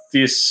have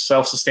this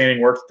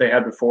self-sustaining work that they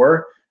had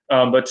before,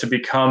 but to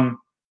become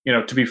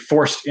to be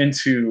forced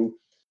into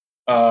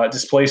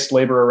displaced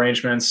labor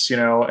arrangements,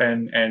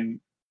 and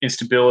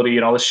instability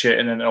and all this shit.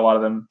 And then a lot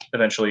of them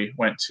eventually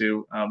went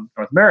to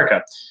North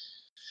America.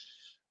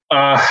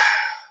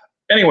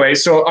 Anyway,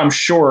 so I'm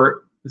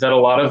sure that a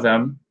lot of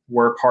them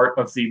were part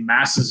of the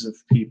masses of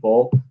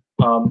people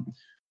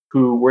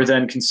who were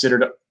then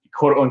considered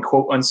quote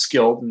unquote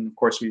unskilled. And of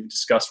course, we've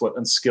discussed what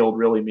unskilled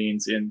really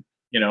means in,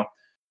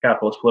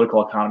 capitalist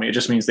political economy. It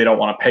just means they don't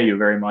want to pay you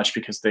very much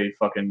because they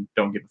fucking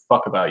don't give a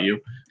fuck about you.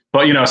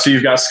 But so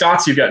you've got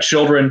Scots, you've got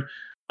children,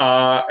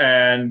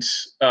 and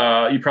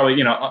you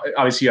probably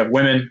obviously you have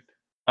women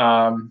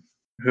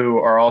who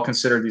are all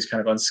considered these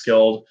kind of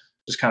unskilled,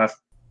 just kind of.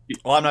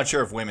 Well, I'm not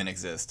sure if women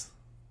exist.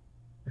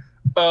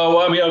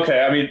 Oh, well,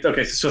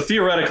 okay. So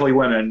theoretically,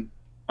 women,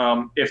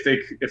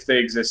 if they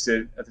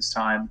existed at this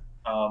time,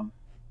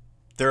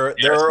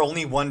 there are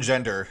only one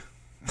gender.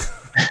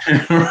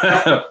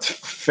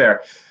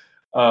 Fair.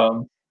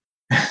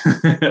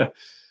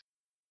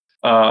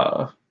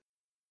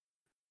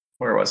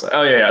 Where was I?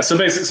 Oh yeah. So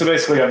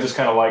basically, I'm just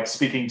kind of like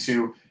speaking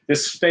to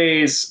this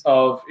phase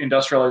of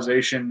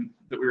industrialization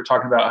that we were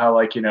talking about. How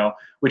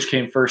which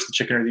came first, the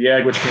chicken or the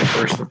egg? Which came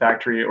first, the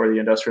factory or the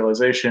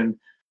industrialization?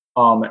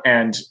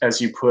 And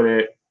as you put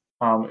it,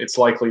 it's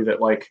likely that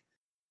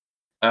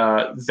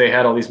they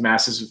had all these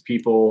masses of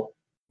people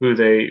who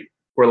they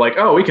were like,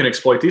 oh, we can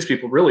exploit these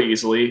people really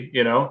easily,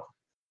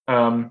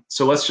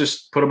 so let's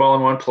just put them all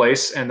in one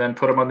place and then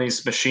put them on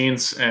these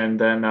machines and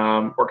then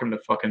work them to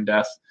fucking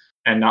death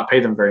and not pay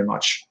them very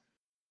much.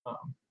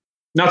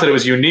 Not that it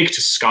was unique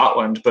to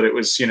Scotland, but it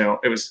was,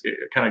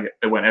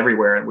 it went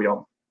everywhere, and we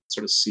don't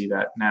sort of see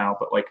that now.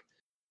 But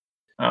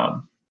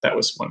that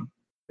was one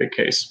big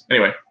case.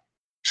 Anyway.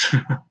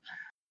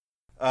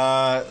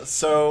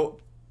 So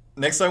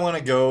next I want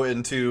to go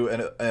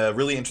into a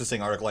really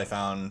interesting article I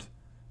found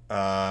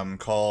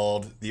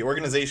called "The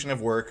Organization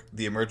of Work: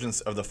 The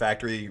Emergence of the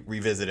Factory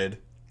Revisited,"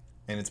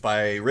 and it's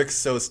by Rick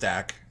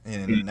Sostak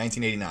in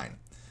 1989,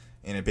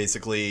 and it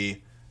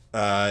basically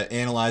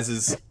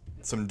analyzes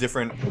some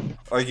different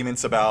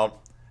arguments about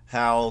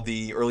how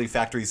the early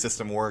factory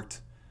system worked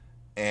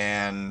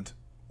and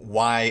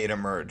why it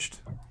emerged.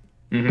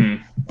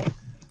 Mm-hmm.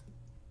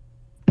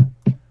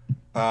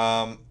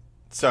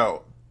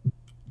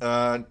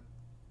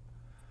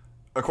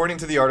 According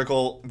to the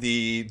article,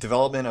 the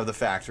development of the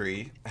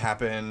factory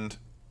happened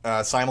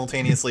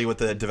simultaneously with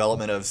the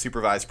development of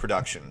supervised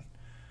production.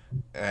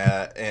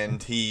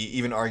 And he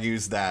even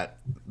argues that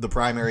the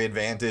primary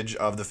advantage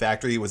of the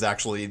factory was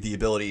actually the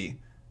ability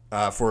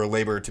for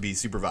labor to be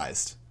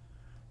supervised.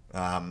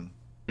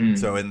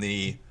 So in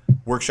the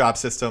workshop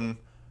system,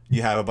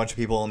 you have a bunch of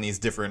people in these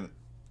different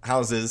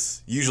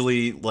houses,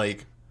 usually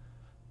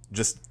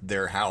just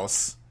their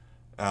house.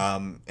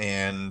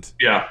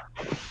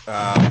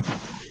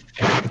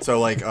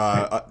 So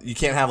you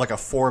can't have a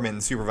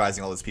foreman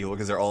supervising all those people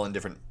because they're all in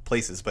different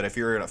places. But if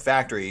you're in a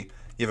factory,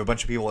 you have a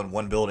bunch of people in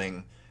one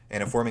building,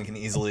 and a foreman can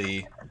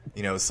easily,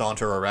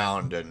 saunter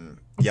around and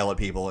yell at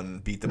people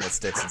and beat them with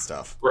sticks and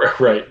stuff.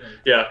 Right.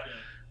 Yeah.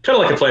 Kind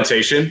of like a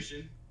plantation,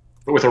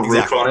 but with a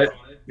roof on it.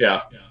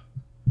 Yeah.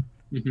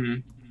 Mm-hmm.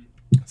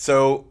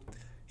 So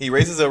he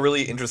raises a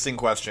really interesting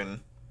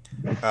question,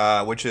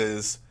 which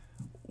is,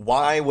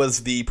 why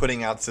was the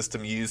putting out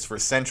system used for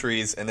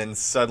centuries and then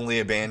suddenly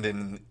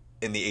abandoned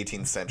in the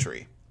 18th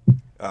century?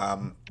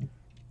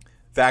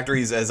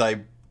 Factories, as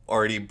I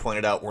already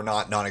pointed out, were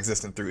not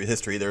non-existent through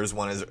history. There was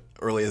one as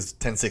early as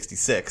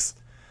 1066.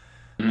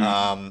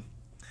 Mm-hmm.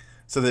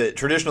 So the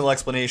traditional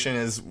explanation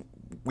is,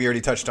 we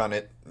already touched on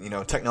it,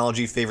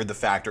 technology favored the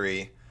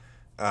factory,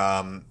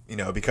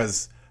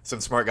 because some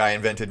smart guy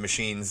invented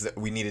machines that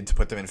we needed to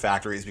put them in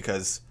factories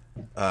because,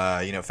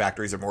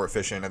 factories are more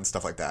efficient and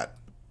stuff like that.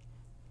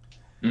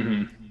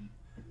 Mm-hmm.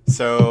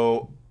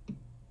 So,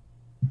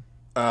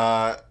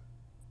 let's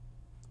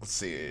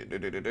see.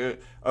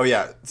 Oh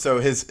yeah. So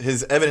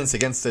his evidence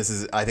against this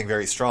is, I think,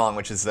 very strong,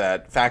 which is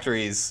that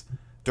factories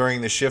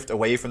during the shift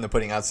away from the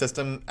putting out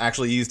system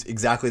actually used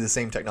exactly the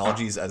same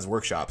technologies as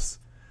workshops.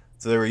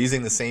 So they were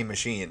using the same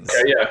machines.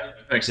 Yeah,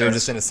 makes sense. They were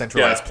just in a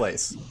centralized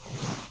place.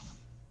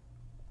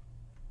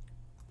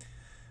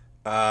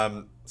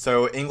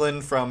 So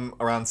England from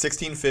around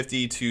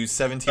 1650 to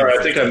 1750. Sorry,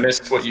 I think I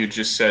missed what you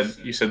just said.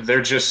 You said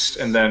they're just,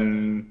 and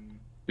then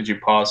did you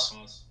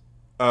pause?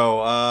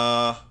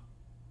 Oh,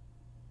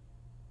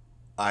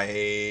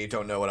 I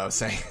don't know what I was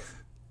saying.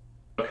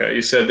 Okay,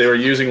 you said they were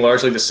using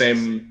largely the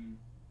same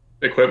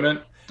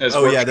equipment as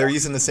workshops? Yeah, they're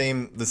using the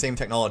same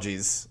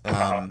technologies.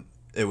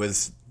 It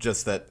was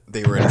just that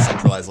they were in a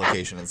centralized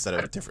location instead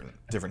of different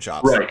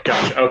shops. Right,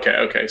 gotcha.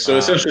 Okay. So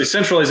essentially,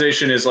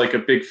 centralization is a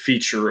big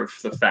feature of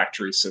the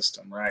factory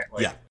system, right?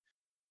 Yeah.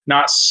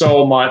 Not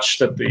so much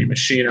that the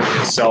machinery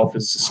itself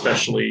is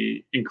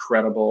especially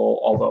incredible,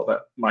 although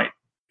that might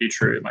be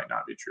true. It might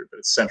not be true, but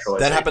it's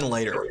centralization. That happened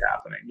later. Really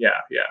happening.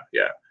 Yeah.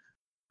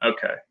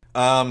 Okay.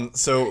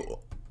 So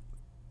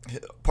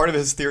part of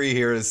his theory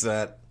here is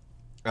that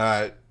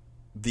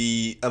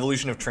the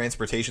evolution of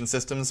transportation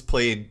systems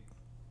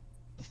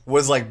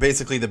was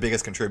basically the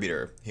biggest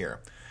contributor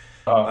here.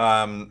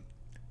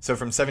 So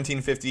from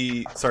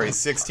 1650 to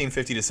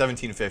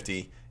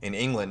 1750 in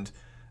England,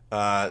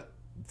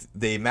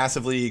 they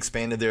massively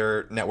expanded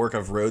their network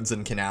of roads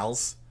and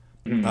canals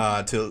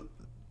to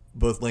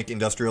both link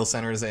industrial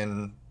centers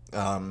and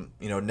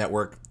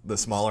network the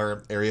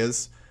smaller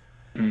areas.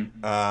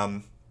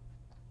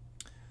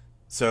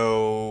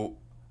 So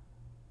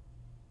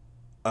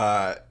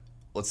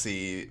let's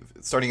see,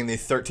 starting in the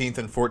 13th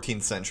and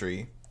 14th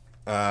century,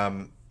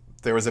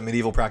 there was a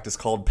medieval practice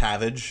called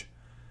pavage,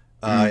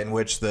 in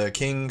which the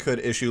king could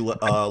issue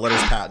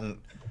letters patent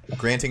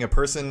granting a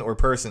person or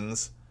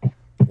persons,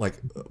 like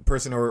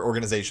person or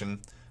organization,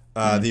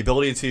 the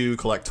ability to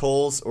collect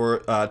tolls or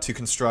to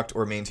construct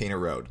or maintain a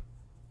road.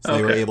 So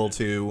they were able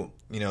to,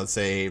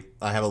 say,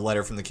 I have a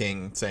letter from the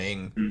king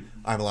saying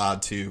I'm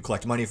allowed to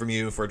collect money from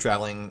you for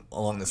traveling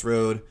along this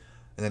road,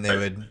 and then they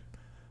would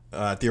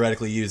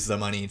theoretically use the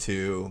money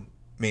to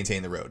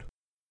maintain the road.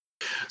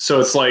 So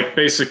it's like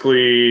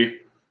basically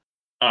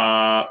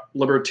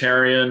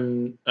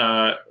libertarian,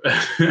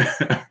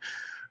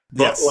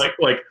 yes.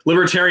 like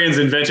libertarians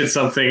invented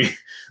something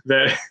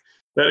that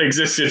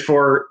existed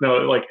for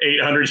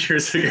 800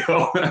 years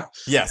ago.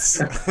 Yes.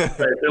 Right.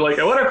 They're like,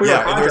 what if we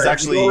were there was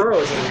actually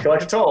roads and we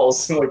collected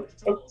tolls? I'm like,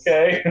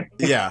 okay.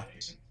 Yeah.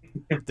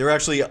 There were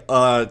actually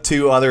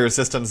two other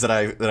systems that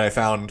I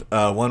found.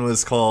 One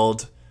was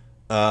called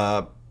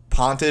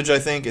pontage, I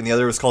think, and the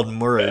other was called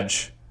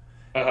moorage.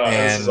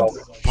 And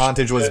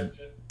pontage was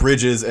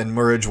bridges and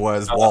moorage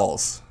was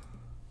walls.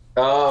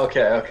 Oh,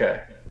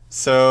 okay.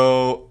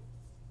 So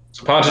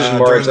pontage and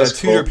moorage, during the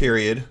Tudor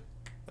period,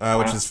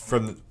 which is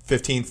from the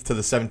 15th to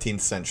the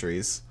 17th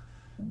centuries,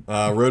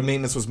 road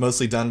maintenance was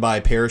mostly done by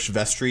parish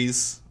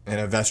vestries, and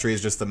a vestry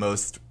is just the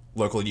most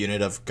local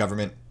unit of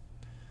government.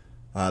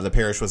 The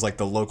parish was like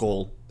the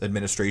local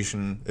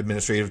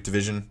administrative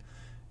division,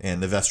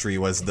 and the vestry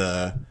was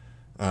the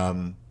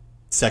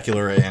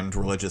secular and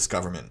religious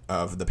government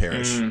of the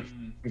parish.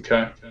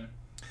 Okay.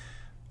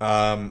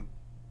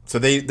 So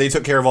they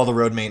took care of all the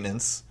road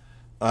maintenance,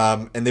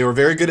 and they were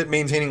very good at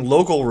maintaining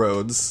local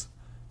roads,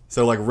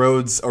 so like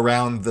roads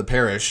around the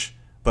parish,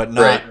 but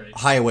not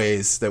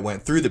highways that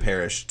went through the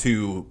parish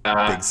to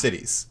big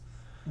cities.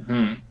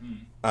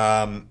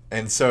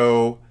 And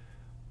so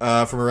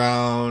from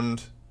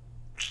around,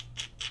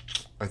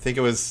 I think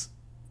it was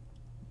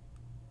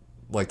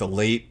like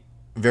the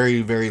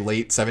very, very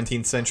late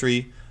 17th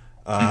century,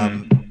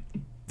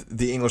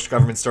 the English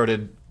government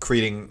started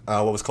creating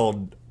what was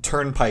called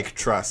turnpike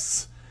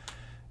trusts,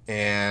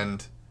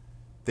 and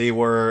they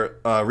were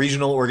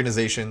regional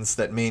organizations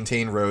that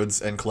maintained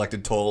roads and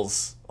collected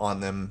tolls on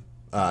them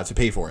to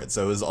pay for it.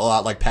 So it was a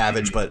lot like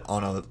Pavage, but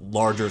on a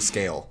larger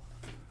scale.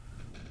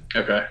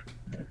 Okay.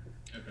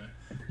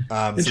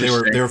 So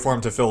they were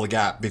formed to fill the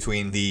gap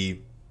between the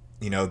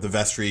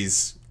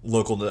vestries,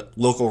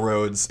 local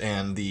roads,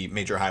 and the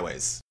major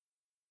highways.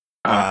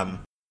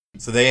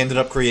 So they ended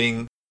up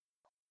creating,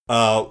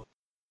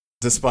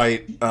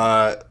 despite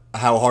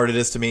how hard it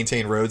is to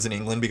maintain roads in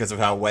England because of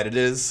how wet it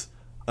is,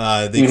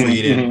 they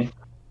created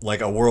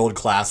like a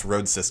world-class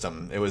road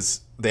system.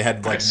 They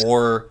had like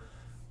more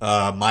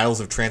miles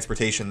of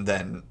transportation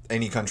than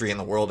any country in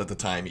the world at the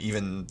time,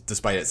 even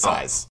despite its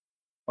size.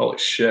 Holy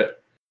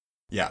shit!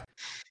 Yeah,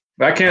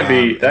 that can't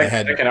be that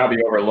cannot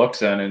be overlooked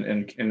then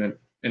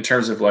in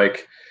terms of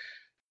like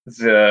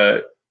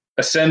the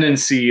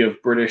ascendancy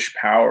of British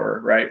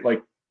power, right?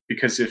 Like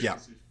because if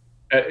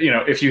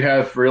if you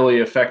have really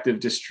effective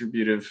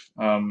distributive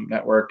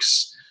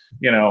networks,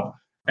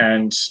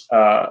 and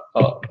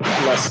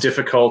less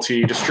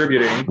difficulty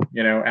distributing,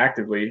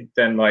 actively,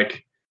 then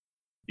like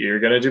you're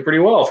going to do pretty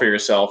well for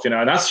yourself, and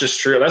that's just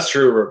true. That's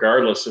true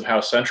regardless of how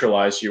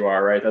centralized you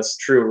are, right? That's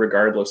true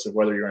regardless of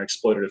whether you're an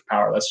exploitative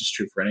power. That's just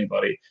true for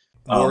anybody.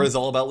 War is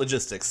all about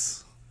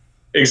logistics.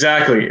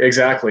 Exactly.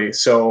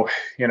 So,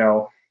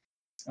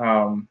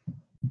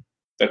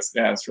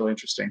 that's really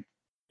interesting.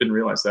 Didn't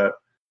realize that.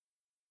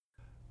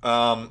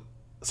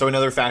 So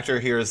another factor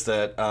here is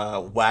that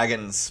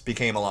wagons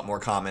became a lot more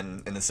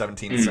common in the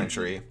 17th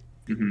century.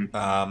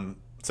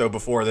 So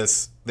before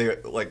this,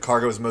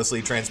 cargo was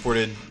mostly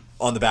transported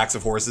on the backs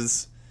of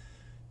horses,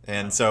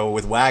 and so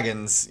with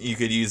wagons, you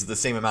could use the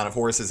same amount of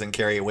horses and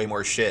carry way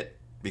more shit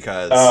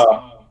because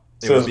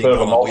it was being put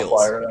on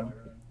wheels. Then.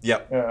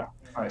 Yep. Yeah.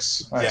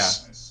 Nice.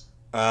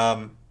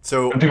 Yeah.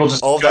 So and people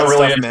just got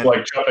really into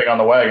like jumping on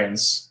the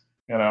wagons.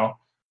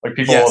 Like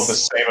people of the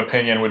same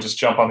opinion would just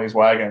jump on these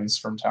wagons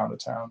from town to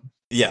town.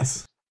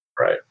 Yes.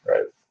 Right.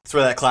 That's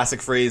where that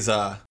classic phrase,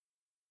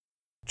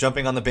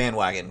 jumping on the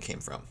bandwagon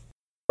came from.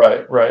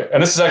 Right.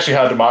 And this is actually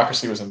how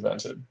democracy was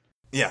invented.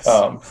 Yes.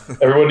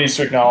 Everyone needs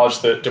to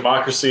acknowledge that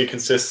democracy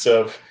consists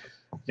of,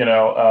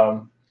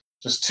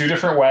 just two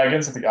different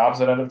wagons at the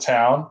opposite end of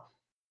town,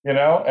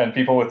 and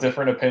people with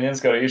different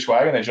opinions go to each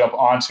wagon, they jump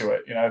onto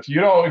it. If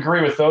you don't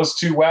agree with those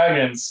two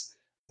wagons,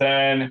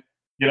 then,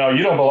 you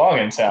don't belong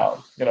in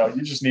town.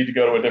 You just need to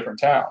go to a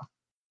different town.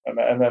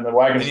 And then the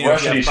wagons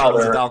rush at each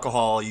other. With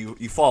alcohol, you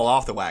fall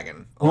off the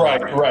wagon.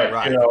 Right.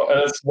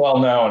 It's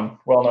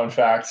well-known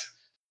fact.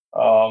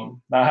 Now,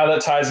 how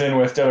that ties in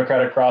with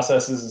democratic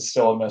processes is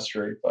still a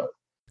mystery, but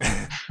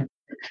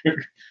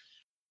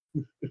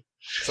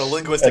it's a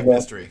linguistic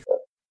mystery.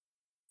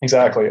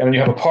 Exactly, and then you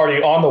have a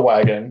party on the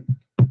wagon.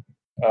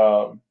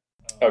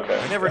 Okay.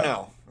 I never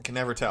know. I can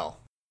never tell.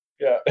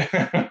 Yeah.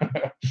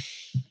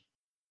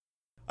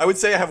 I would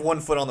say I have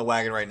one foot on the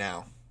wagon right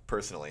now,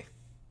 personally.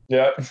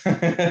 Yeah.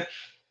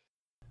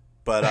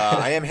 But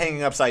I am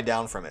hanging upside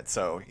down from it,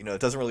 so it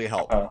doesn't really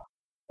help.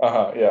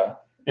 Yeah.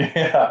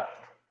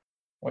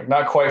 Like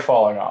not quite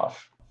falling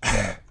off.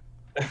 Yeah.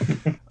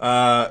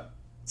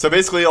 So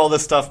basically, all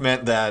this stuff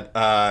meant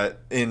that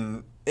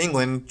in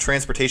England,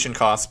 transportation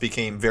costs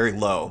became very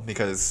low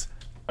because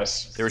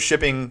Nice. they were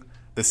shipping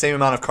the same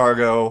amount of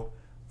cargo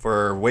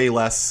for way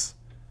less,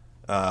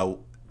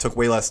 took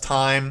way less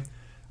time.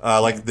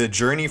 Like the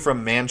journey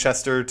from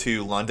Manchester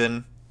to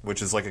London,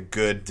 which is like a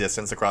good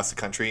distance across the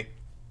country.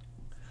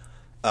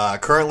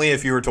 Currently,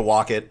 if you were to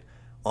walk it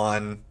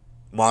on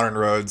modern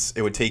roads,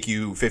 it would take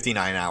you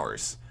 59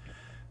 hours.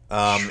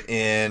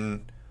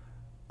 In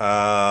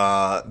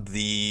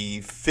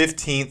the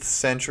 15th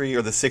century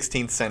or the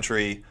 16th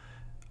century,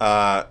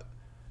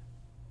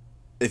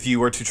 if you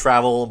were to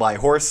travel by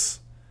horse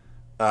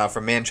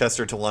from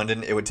Manchester to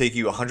London, it would take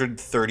you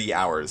 130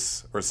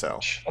 hours or so.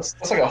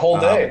 That's like a whole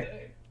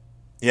day.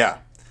 Yeah.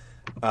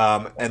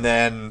 And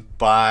then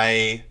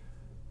by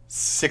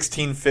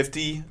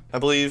 1650, I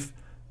believe,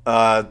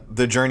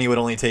 the journey would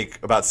only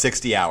take about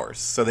 60 hours.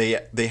 So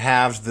they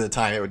halved the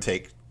time it would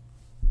take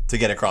to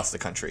get across the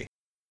country.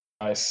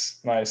 Nice,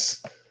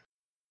 nice.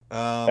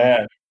 Um,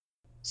 Man,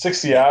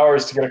 60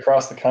 hours to get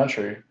across the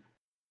country.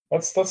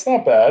 That's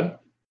not bad.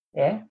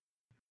 Yeah.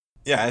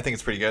 yeah, I think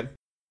it's pretty good.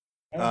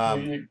 Yeah,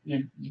 Um,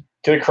 you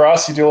get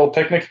across, you do a little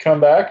picnic, you come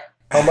back,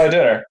 home by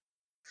dinner.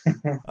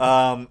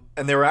 and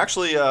they were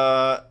actually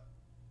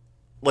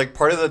like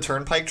part of the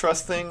Turnpike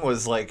Trust thing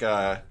was like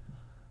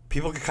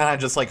people could kind of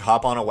just like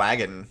hop on a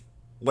wagon,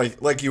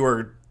 like you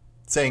were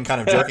saying,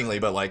 kind of jokingly,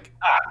 but like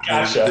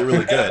Gotcha. they're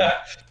really good.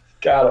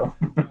 Got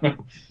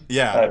him.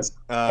 Yeah. Nice.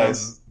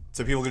 Nice.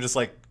 So people could just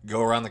like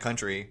go around the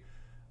country,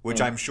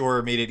 which I'm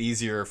sure made it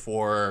easier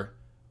for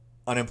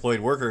unemployed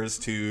workers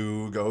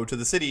to go to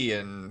the city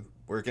and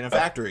work in a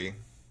factory.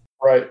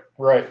 Right,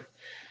 right.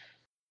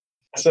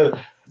 So,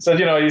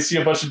 you see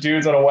a bunch of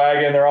dudes on a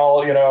wagon. They're all,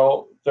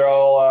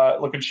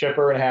 looking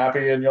chipper and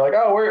happy. And you're like,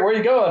 oh, where are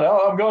you going?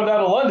 Oh, I'm going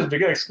down to London to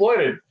get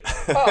exploited.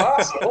 Oh,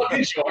 awesome. Let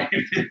me join.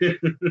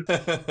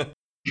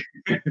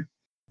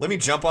 Let me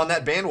jump on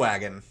that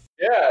bandwagon.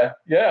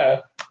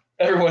 Yeah.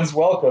 Everyone's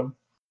welcome.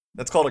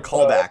 That's called a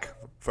callback,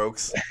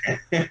 folks.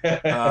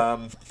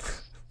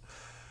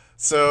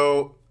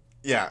 So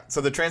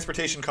the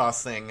transportation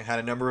cost thing had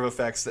a number of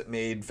effects that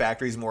made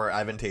factories more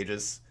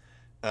advantageous.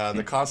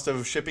 The cost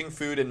of shipping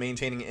food and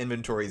maintaining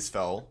inventories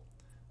fell.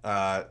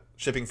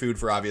 Shipping food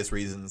for obvious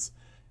reasons,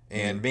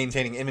 and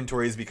maintaining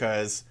inventories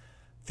because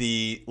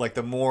the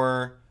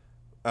more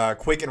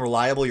quick and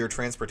reliable your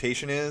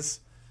transportation is,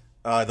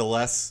 the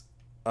less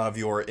of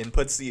your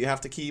inputs that you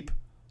have to keep,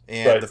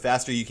 and the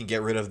faster you can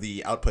get rid of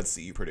the outputs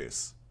that you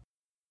produce.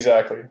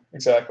 Exactly.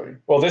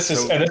 Well, this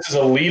is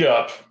a lead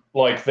up.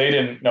 Like, they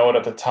didn't know it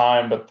at the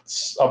time, but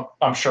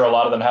I'm sure a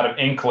lot of them had an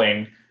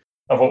inkling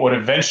of what would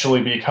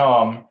eventually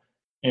become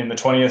in the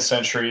 20th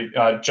century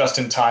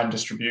just-in-time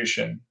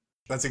distribution.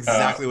 That's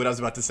exactly what I was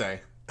about to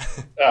say.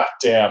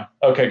 Damn.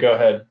 Okay, go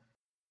ahead.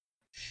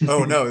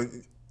 Oh no,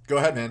 go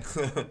ahead, man.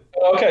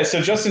 Okay,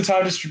 so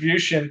just-in-time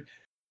distribution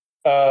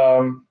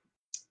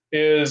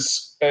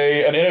is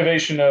an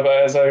innovation of,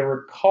 as I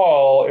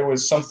recall, it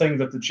was something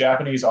that the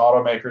Japanese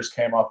automakers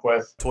came up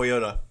with.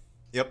 Toyota.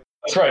 Yep.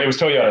 That's right. It was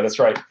Toyota. That's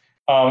right.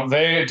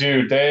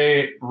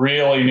 They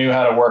really knew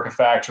how to work a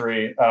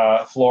factory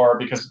floor,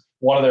 because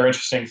one of their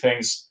interesting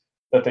things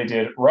that they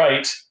did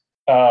right,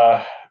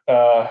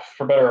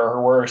 for better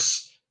or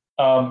worse,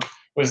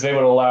 was they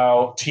would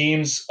allow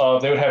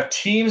they would have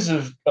teams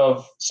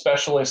of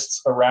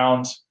specialists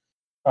around,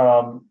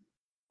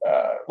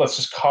 let's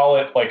just call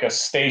it like a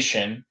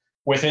station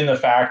within the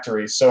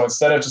factory. So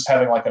instead of just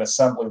having like an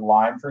assembly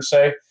line per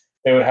se,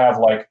 they would have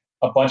like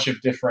a bunch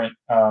of different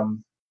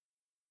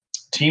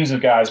teams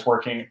of guys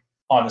working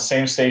on the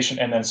same station.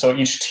 And then so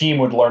each team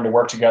would learn to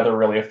work together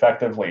really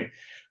effectively.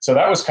 So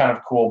that was kind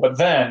of cool. But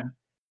then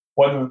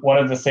one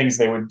of the things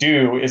they would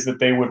do is that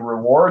they would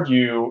reward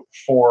you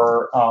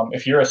for,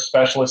 if you're a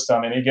specialist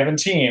on any given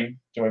team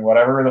doing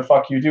whatever the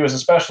fuck you do as a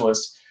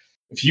specialist,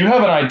 if you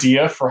have an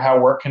idea for how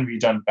work can be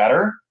done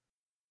better,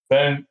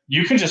 then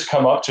you can just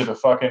come up to the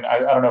fucking, I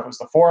don't know if it was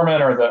the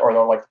foreman or the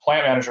like the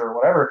plant manager or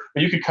whatever,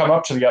 but you could come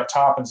up to the up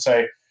top and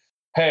say,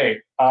 hey,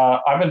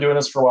 I've been doing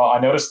this for a while. I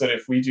noticed that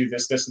if we do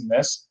this, this, and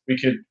this, we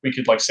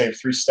could like save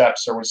 3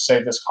 steps, or we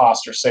save this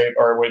cost,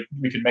 or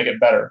we could make it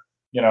better,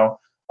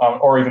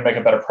 or even make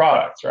a better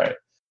product, right?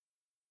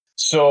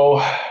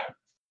 So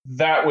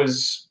that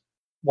was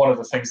one of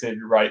the things they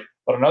did right.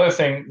 But another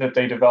thing that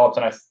they developed,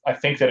 and I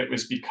think that it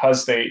was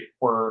because they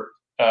were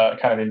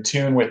kind of in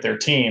tune with their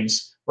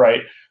teams,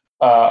 right?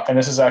 And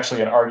this is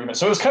actually an argument.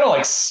 So it was kind of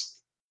like,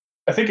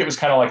 I think it was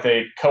kind of like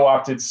they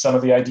co-opted some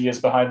of the ideas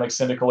behind like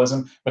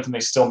syndicalism, but then they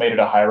still made it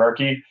a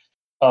hierarchy.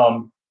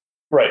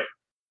 Right.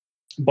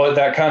 But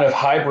that kind of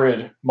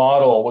hybrid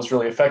model was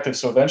really effective.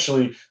 So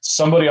eventually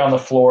somebody on the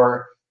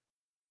floor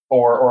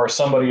or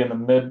somebody in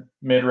the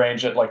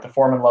mid-range at like the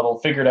foreman level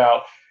figured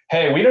out,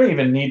 hey, we don't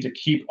even need to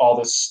keep all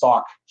this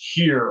stock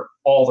here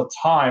all the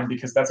time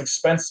because that's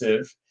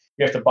expensive.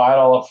 We have to buy it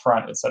all up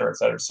front, et cetera, et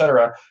cetera, et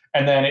cetera.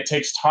 And then it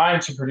takes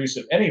time to produce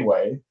it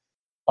anyway.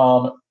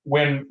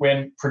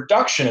 When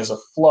production is a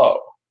flow,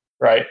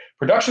 right?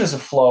 Production is a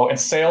flow and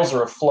sales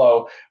are a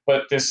flow,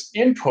 but this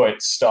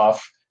input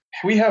stuff,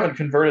 we haven't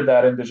converted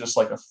that into just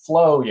like a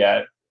flow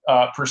yet,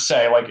 per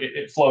se. Like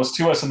it flows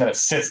to us and then it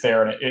sits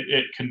there and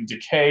it can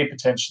decay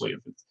potentially. If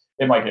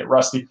it might get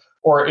rusty,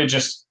 or it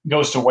just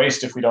goes to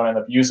waste if we don't end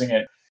up using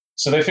it.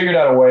 So they figured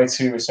out a way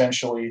to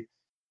essentially,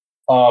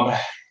 I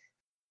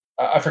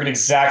forget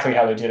exactly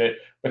how they did it,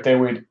 but they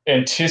would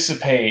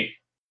anticipate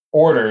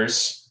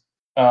orders,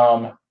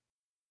 and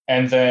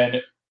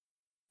then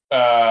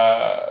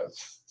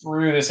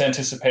through this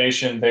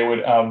anticipation, they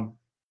would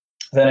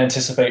then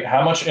anticipate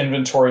how much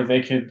inventory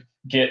they could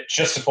get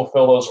just to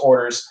fulfill those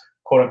orders,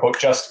 quote unquote,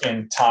 just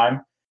in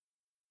time.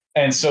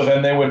 And so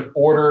then they would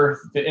order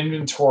the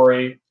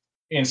inventory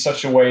in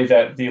such a way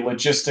that the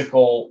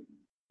logistical,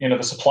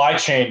 the supply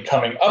chain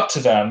coming up to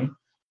them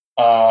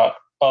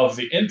of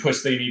the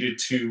inputs they needed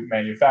to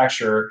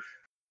manufacture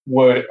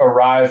would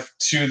arrive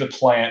to the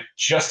plant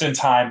just in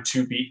time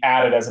to be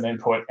added as an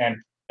input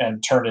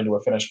and turned into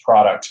a finished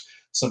product.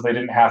 So they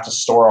didn't have to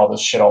store all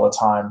this shit all the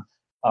time,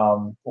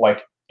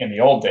 like in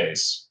the old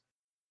days.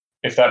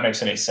 If that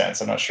makes any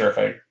sense, I'm not sure if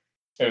it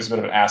was a bit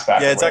of an ass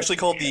back. Yeah, it's actually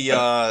called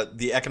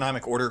the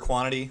economic order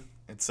quantity.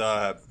 It's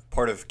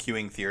part of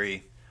queuing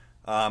theory.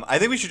 I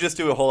think we should just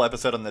do a whole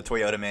episode on the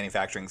Toyota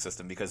manufacturing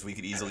system because we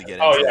could easily get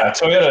into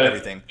Toyota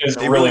everything.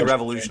 They really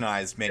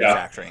revolutionized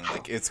manufacturing. Yeah.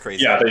 Like, it's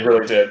crazy. Yeah, they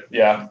really did.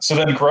 Yeah. So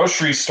then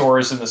grocery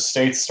stores in the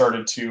States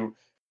started to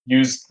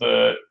use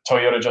the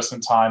Toyota just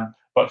in time,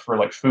 but for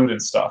like food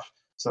and stuff.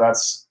 So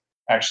that's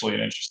actually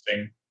an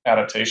interesting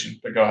adaptation.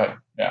 But go ahead.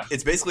 Yeah.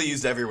 It's basically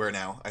used everywhere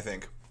now, I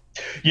think.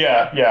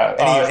 Yeah.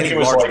 Any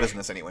large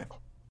business anyway.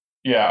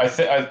 Yeah,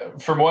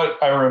 from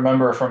what I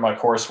remember from my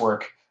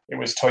coursework, it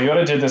was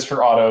Toyota did this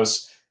for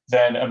autos,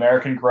 then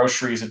American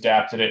Groceries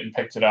adapted it and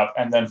picked it up,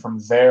 and then from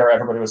there,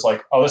 everybody was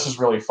like, "Oh, this is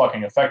really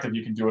fucking effective.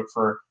 You can do it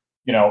for,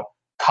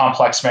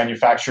 complex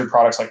manufactured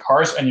products like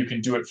cars, and you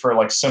can do it for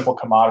like simple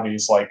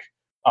commodities like,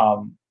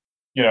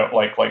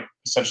 like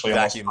essentially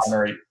vacuums.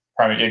 Almost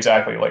primary,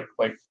 exactly.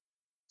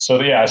 So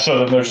then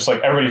they're just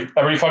like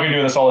everybody fucking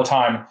doing this all the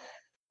time,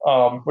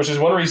 which is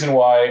one reason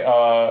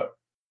why.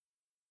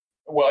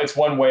 Well, it's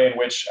one way in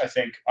which I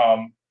think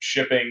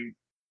shipping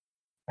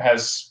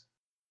has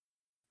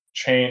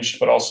changed,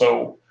 but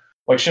also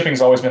like shipping's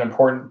always been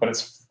important, but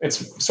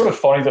it's sort of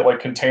funny that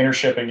like container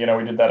shipping, we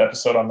did that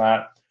episode on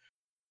that.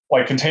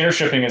 Like container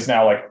shipping is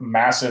now like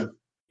massive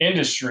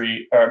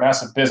industry or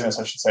massive business,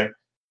 I should say,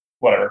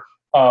 whatever.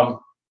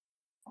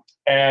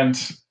 And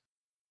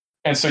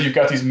so you've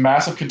got these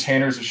massive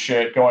containers of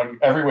shit going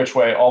every which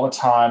way all the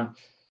time.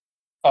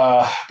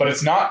 But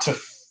it's not to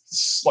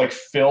like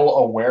fill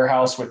a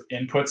warehouse with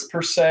inputs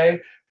per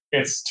se.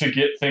 It's to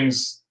get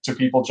things to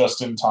people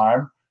just in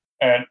time,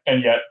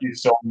 and yet you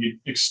still need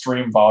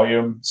extreme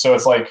volume. So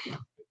it's like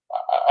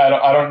I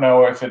don't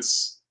know if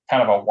it's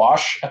kind of a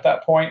wash at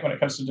that point when it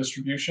comes to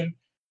distribution.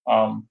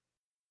 But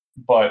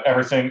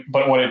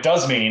what it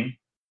does mean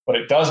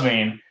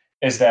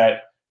is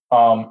that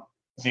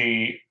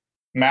the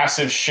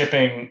massive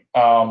shipping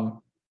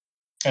and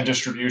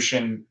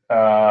distribution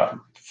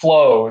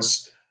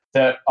flows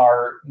that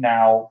are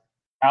now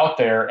out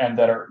there and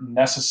that are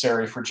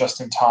necessary for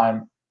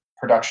just-in-time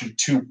production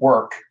to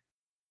work,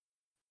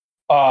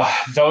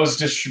 those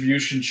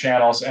distribution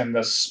channels and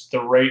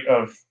the rate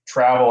of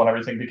travel and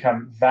everything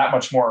become that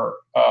much more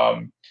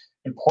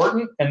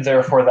important and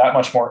therefore that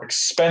much more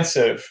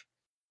expensive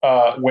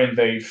when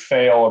they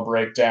fail or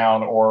break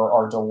down or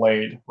are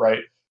delayed,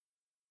 right?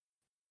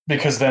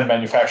 Because then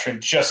manufacturing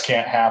just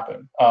can't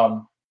happen.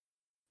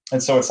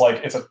 And so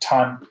it's a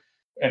time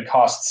and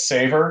cost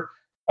saver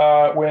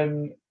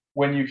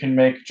when you can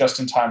make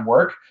just-in-time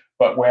work,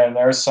 but when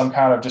there's some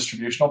kind of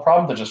distributional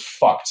problem, they're just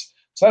fucked.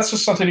 So that's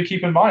just something to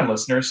keep in mind,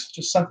 listeners.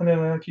 Just something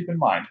to keep in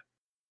mind.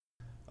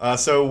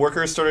 So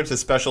workers started to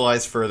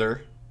specialize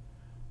further,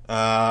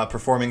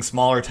 performing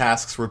smaller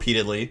tasks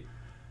repeatedly.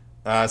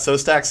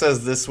 SoStack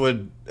says this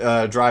would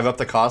drive up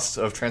the cost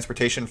of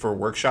transportation for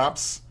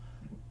workshops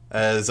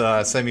as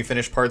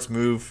semi-finished parts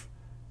move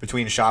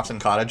between shops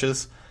and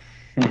cottages.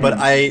 But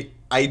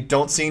I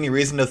don't see any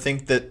reason to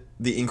think that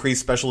the increased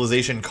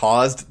specialization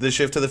caused the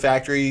shift to the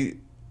factory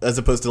as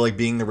opposed to like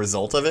being the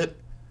result of it.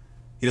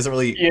 He doesn't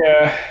really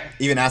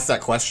even ask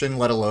that question,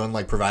 let alone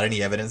like provide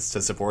any evidence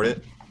to support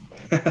it.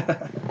 I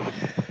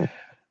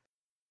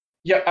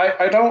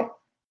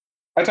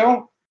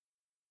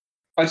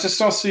just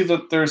don't see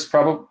that there's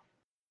probably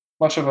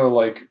much of a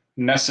like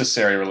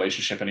necessary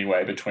relationship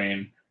anyway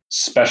between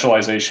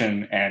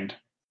specialization and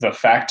the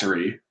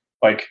factory.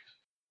 Like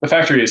the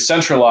factory is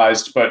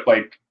centralized, but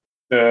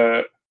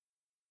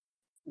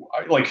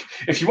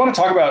if you want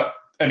to talk about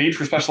a need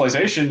for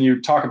specialization,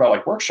 you talk about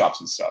like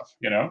workshops and stuff,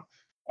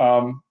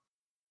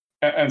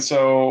 and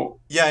so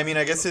I mean,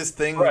 I guess his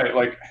thing, right?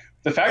 Like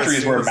the factory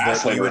is where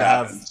mass labor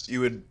happens.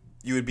 You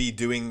would be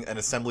doing an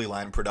assembly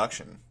line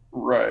production,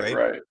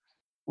 right.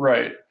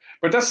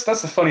 But that's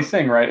the funny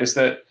thing, right? Is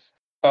that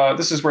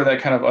this is where that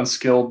kind of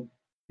unskilled,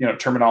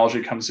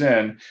 terminology comes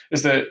in.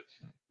 Is that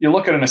you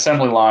look at an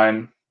assembly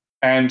line,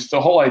 and the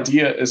whole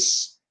idea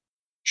is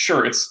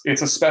sure, it's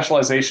a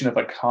specialization of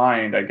a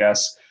kind, I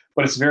guess,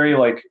 but it's very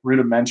like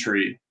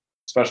rudimentary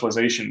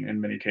specialization in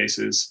many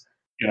cases.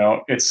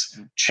 It's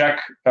check.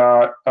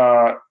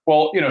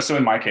 Well, so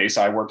in my case,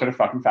 I worked at a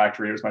fucking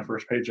factory. It was my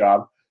first paid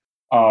job,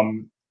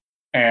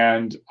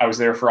 and I was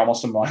there for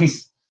almost a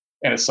month,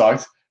 and it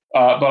sucked.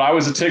 But I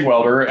was a TIG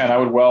welder, and I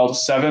would weld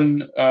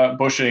 7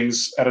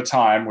 bushings at a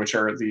time, which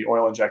are the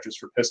oil injectors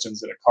for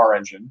pistons in a car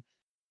engine,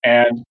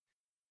 and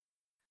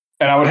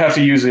I would have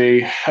to use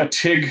a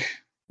TIG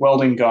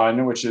welding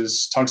gun, which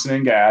is tungsten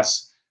and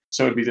gas.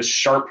 So it'd be this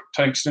sharp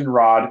tungsten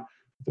rod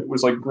that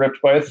was like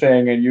gripped by a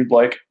thing, and you'd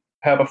like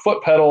have a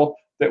foot pedal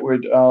that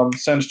would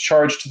send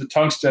charge to the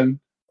tungsten,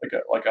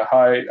 like a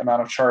high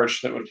amount of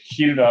charge that would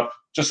heat it up,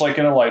 just like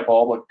in a light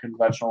bulb, like a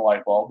conventional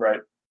light bulb, right?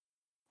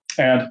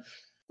 And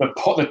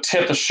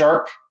the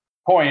sharp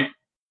point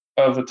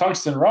of the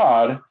tungsten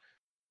rod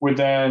would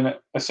then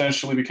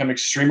essentially become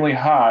extremely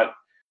hot.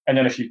 And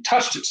then if you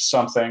touched it to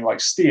something like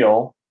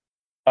steel,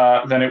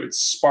 then it would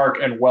spark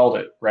and weld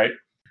it, right?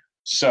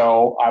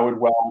 So I would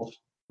weld,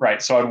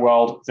 right? So I'd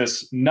weld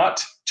this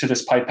nut to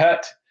this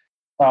pipette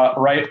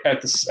right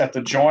at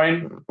the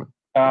join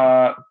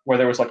where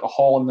there was like a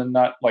hole in the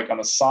nut, like on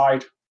the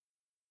side.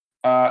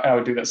 And I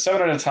would do that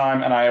 7 at a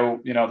time, and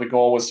the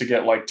goal was to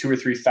get like 2,000 or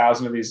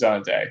 3,000 of these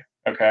done a day.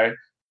 Okay,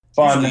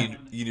 fun.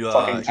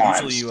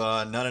 Usually you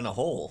nut in a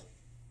hole.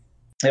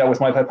 Yeah, with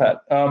my pipette.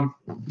 7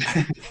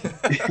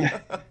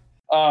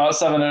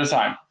 at a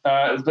time.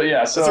 But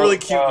yeah, so that's a really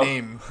cute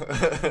name.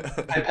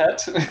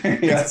 Pipette.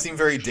 Makes it seem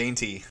very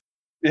dainty.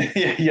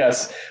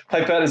 Yes,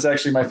 Pipette is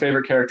actually my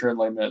favorite character in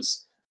Les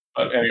Mis.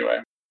 But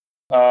anyway,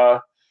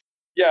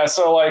 yeah.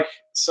 So I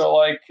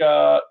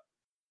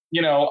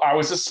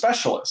was a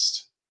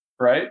specialist,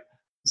 right?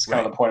 It's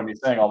kind of the point of me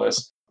saying all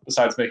this,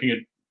 besides making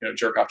a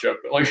jerk off joke.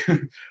 But like,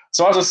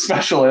 so I was a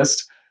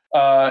specialist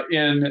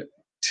in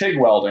TIG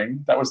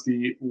welding. That was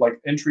the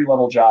entry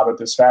level job at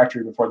this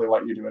factory before they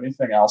let you do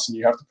anything else, and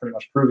you have to pretty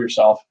much prove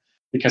yourself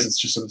because it's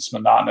just this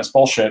monotonous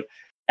bullshit.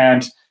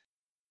 And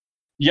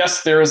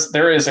yes, there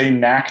is a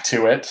knack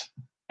to it,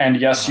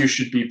 and yes, you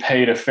should be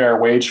paid a fair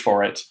wage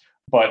for it.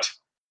 But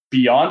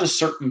beyond a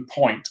certain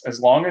point, as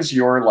long as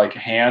your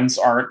hands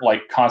aren't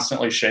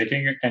constantly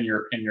shaking and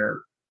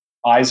your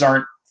eyes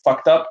aren't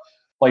fucked up,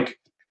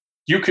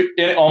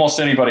 almost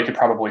anybody could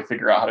probably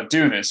figure out how to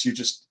do this.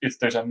 If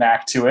there's a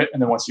knack to it,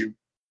 and then once you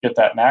get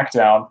that knack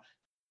down,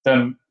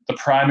 then the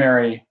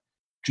primary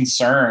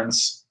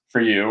concerns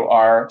for you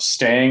are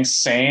staying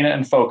sane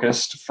and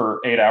focused for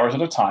 8 hours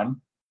at a time,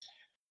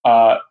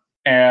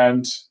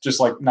 and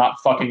just not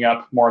fucking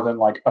up more than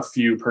a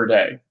few per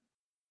day,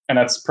 and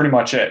that's pretty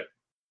much it.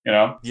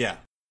 Yeah.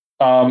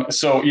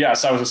 So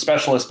yes, I was a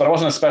specialist, but I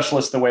wasn't a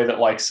specialist the way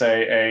that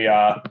say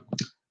a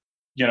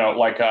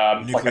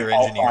nuclear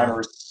engineer.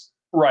 Alzheimer's,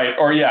 right?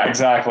 Or yeah,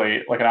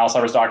 exactly. Like an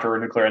Alzheimer's doctor or a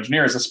nuclear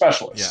engineer is a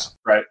specialist,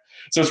 right?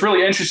 So it's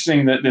really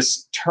interesting that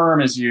this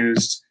term is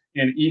used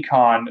in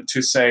econ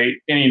to say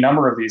any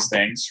number of these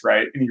things,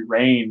 right? Any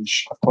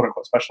range of quote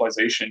unquote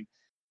specialization.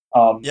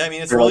 Yeah, I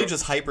mean it's really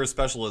just hyper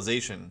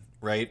specialization,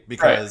 right?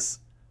 Because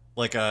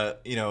a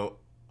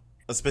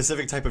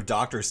specific type of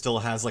doctor still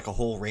has a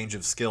whole range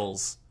of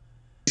skills.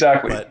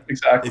 Exactly. But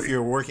exactly. If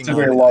you're working on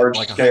a large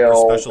hyper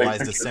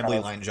specialized assembly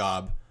line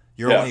job,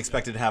 you're only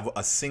expected to have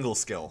a single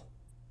skill.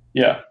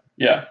 Yeah.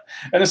 Yeah.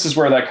 And this is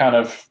where that kind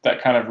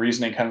of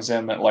reasoning comes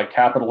in, that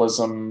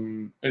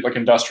capitalism,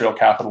 industrial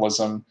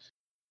capitalism,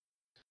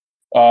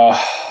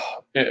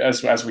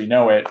 as we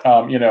know it,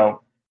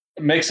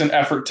 makes an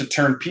effort to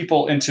turn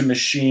people into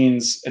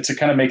machines, to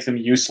kind of make them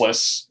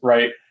useless,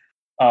 right?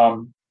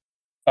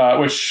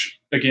 Which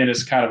again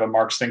is kind of a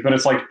Marx thing, but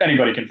it's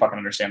anybody can fucking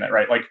understand that,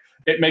 right?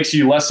 It makes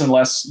you less and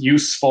less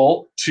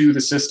useful to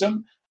the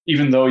system,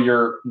 even though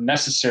you're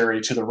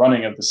necessary to the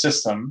running of the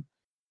system,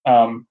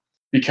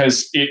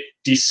 because it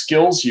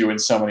de-skills you in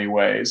so many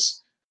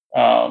ways,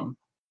 and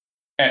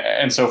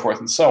so forth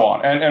and so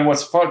on. And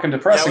what's fucking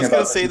depressing about it. I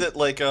was going to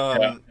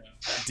say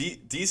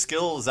that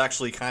de-skill is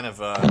actually kind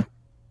of I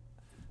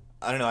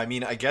don't know. I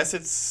mean, I guess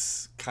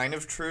it's kind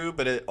of true,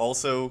 but it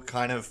also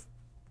kind of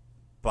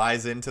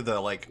buys into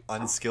the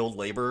unskilled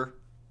labor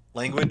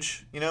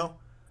language,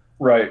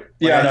 Right.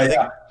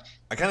 Yeah.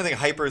 I kind of think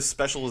hyper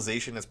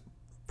specialization is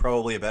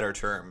probably a better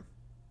term.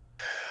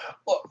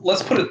 Well,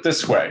 let's put it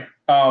this way,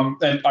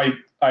 and I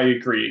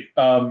agree.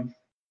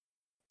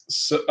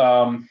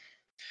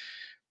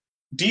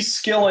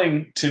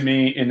 De-skilling to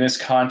me in this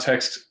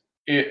context,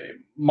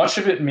 much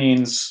of it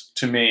means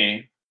to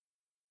me,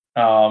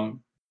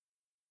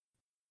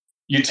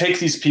 you take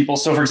these people.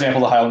 So, for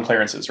example, the Highland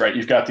clearances, right?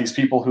 You've got these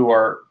people who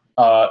are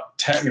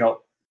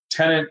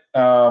tenant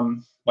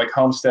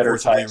homesteader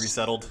types,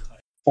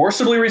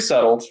 forcibly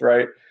resettled,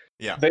 right?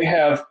 Yeah, they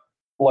have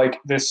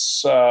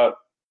this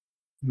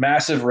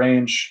massive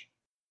range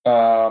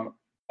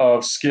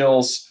of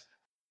skills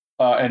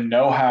and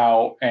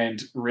know-how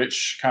and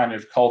rich kind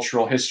of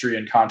cultural history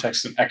and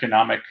context and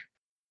economic,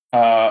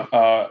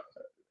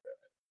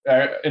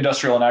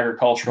 industrial and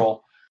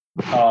agricultural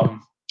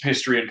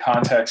history and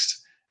context,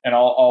 and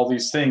all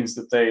these things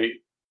that they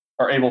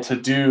are able to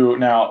do.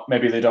 Now,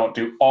 maybe they don't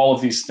do all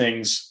of these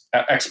things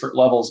at expert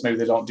levels. Maybe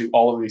they don't do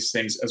all of these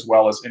things as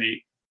well as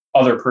any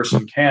other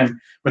person can,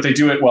 but they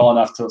do it well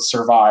enough to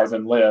survive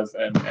and live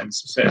and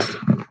subsist.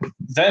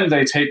 Then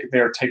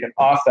they're taken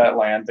off that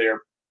land. They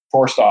are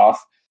forced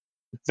off.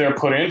 They're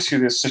put into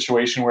this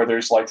situation where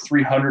there's like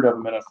 300 of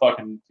them in a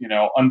fucking,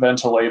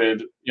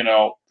 unventilated,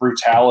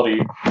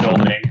 brutality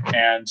building,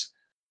 and,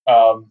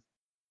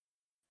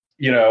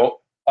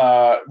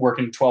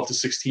 working 12 to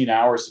 16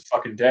 hours a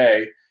fucking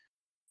day,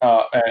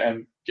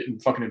 and getting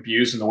fucking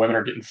abused, and the women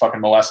are getting fucking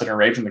molested and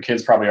raped, and the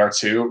kids probably are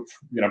too,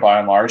 by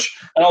and large,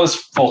 and all this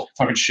full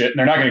fucking shit, and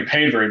they're not getting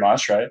paid very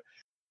much, right?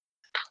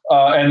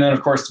 And then,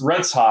 of course, the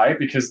rent's high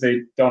because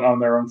they don't own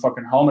their own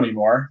fucking home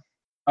anymore.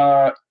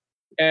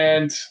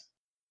 And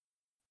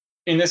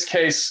in this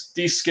case,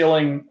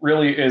 de-skilling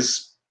really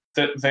is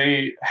that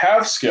they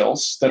have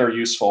skills that are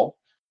useful,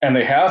 and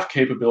they have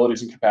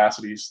capabilities and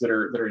capacities that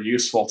are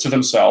useful to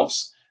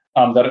themselves,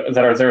 that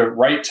are their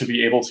right to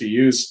be able to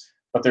use,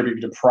 but they're being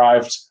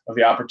deprived of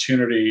the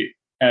opportunity,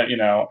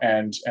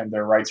 and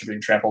their rights are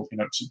being trampled,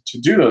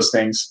 to do those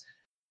things.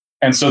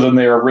 And so then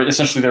they're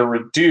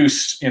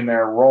reduced in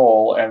their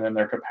role and in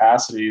their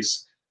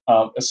capacities,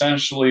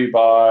 essentially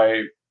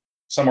by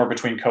somewhere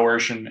between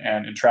coercion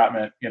and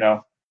entrapment,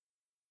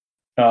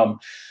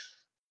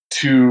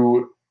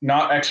 to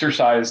not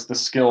exercise the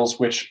skills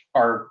which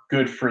are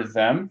good for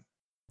them.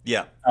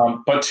 Yeah.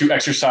 But to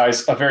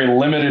exercise a very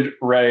limited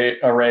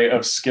array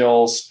of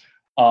skills,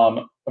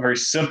 very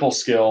simple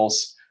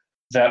skills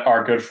that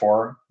are good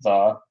for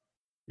the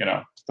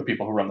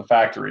people who run the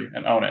factory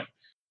and own it.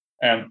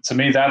 And to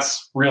me,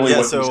 that's really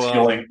what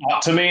de-skilling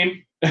ought to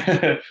mean.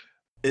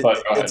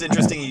 It's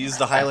interesting you use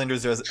the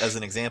Highlanders as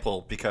an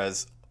example,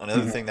 because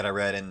another thing that I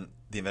read in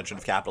The Invention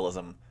of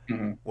Capitalism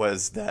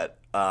was that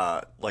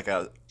like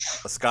a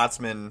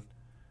Scotsman,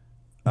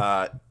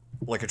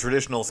 like a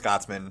traditional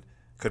Scotsman,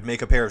 could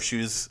make a pair of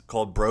shoes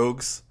called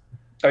brogues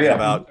in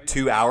about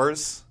 2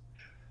 hours.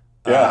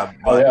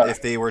 But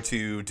if they were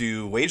to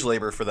do wage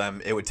labor for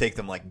them, it would take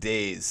them like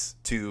days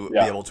to be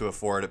able to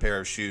afford a pair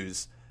of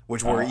shoes,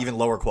 which were even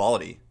lower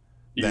quality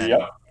than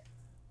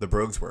the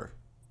brogues were.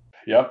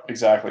 Yep,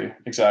 exactly.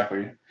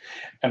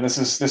 And this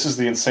is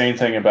the insane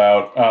thing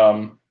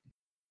about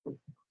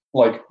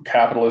like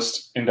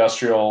capitalist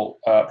industrial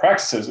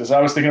practices. Is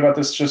I was thinking about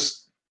this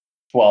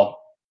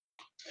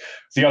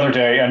the other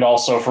day, and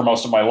also for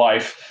most of my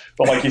life.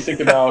 But like you think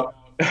about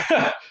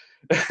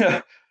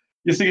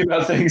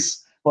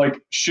things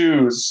like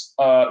shoes,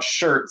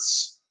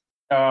 shirts,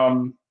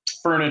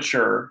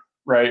 furniture,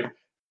 right?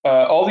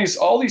 All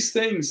these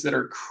things that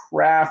are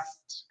craft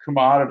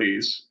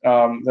commodities,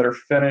 that are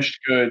finished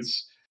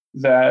goods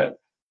that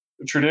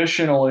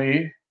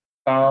traditionally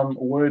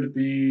would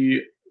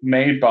be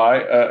made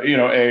by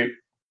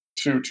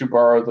to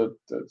borrow the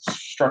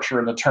structure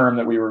and the term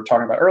that we were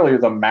talking about earlier,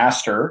 the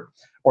master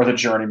or the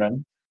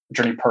journeyman,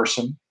 journey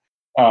person,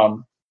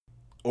 or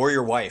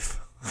your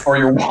wife,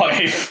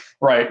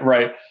 right.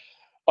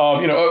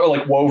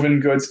 Like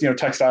woven goods,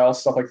 textiles,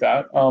 stuff like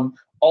that.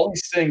 All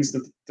these things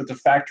that the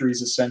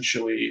factories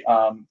essentially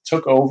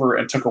took over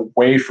and took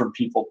away from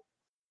people's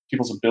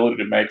ability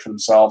to make for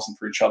themselves and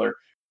for each other.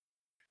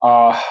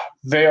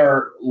 They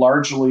are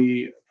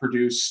largely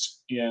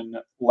produced in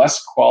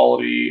less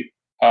quality,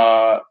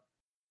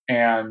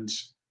 and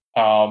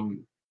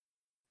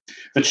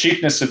the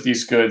cheapness of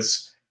these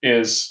goods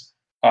is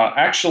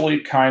actually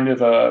kind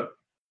of a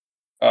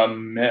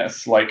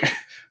myth, like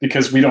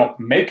because we don't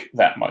make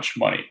that much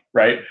money,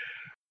 right?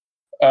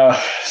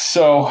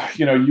 So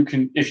you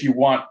can, if you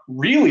want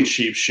really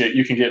cheap shit,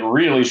 you can get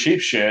really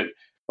cheap shit,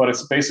 but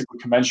it's basically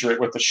commensurate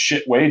with the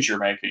shit wage you're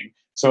making.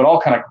 So it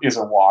all kind of is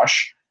a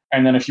wash.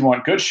 And then if you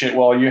want good shit,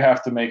 well, you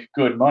have to make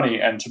good money,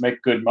 and to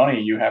make good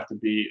money, you have to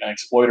be an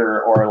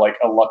exploiter or like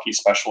a lucky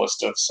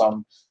specialist of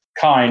some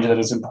kind that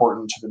is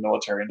important to the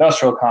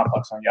military-industrial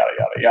complex, and yada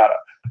yada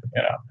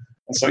yada.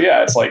 And so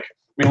it's like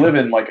we live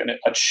in like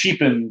a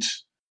cheapened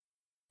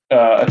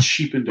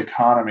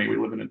economy. We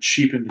live in a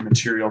cheapened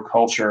material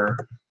culture,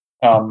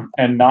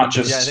 and not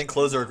just. Yeah, I think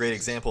clothes are a great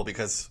example,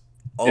 because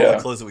all the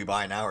clothes that we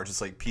buy now are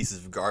just like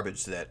pieces of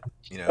garbage that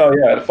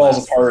it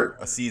falls apart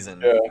for a season.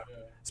 Yeah.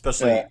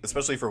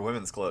 Especially for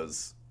women's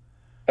clothes.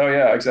 Oh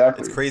yeah,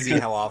 exactly. It's crazy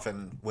how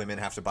often women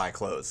have to buy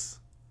clothes.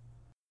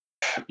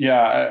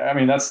 Yeah, I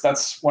mean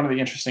that's one of the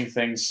interesting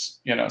things,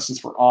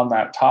 since we're on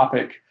that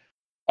topic,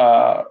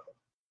 like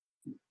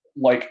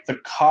the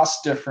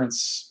cost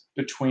difference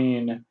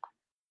between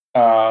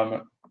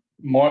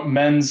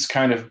men's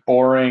kind of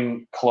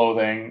boring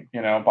clothing,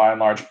 by and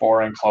large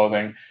boring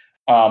clothing,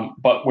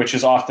 but which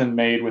is often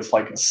made with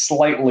like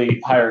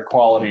slightly higher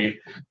quality,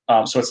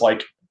 so it's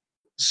like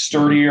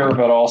sturdier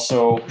but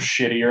also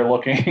shittier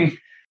looking.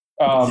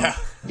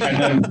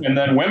 And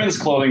then women's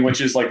clothing, which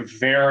is like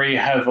very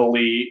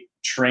heavily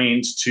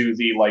trained to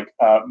the like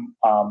what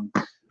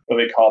do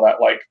they call that,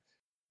 like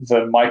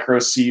the micro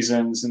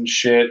seasons and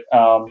shit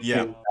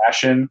Yeah. in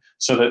fashion,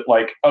 so that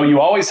like, oh, you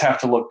always have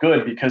to look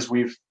good because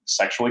we've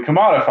sexually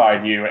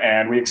commodified you,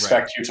 and we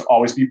expect you to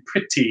always be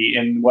pretty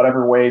in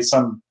whatever way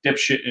some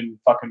dipshit in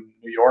fucking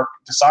New York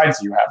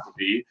decides you have to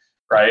be,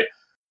 right?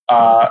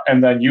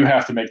 And then you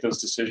have to make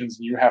those decisions,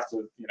 and you have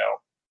to,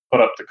 put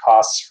up the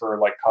costs for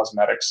like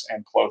cosmetics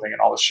and clothing and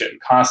all this shit,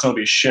 and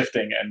constantly be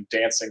shifting and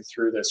dancing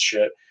through this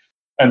shit.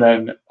 And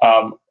then,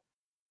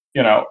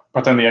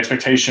 but then the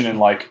expectation in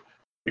like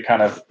the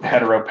kind of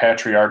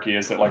heteropatriarchy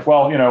is that like,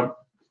 well,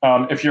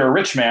 if you're a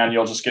rich man,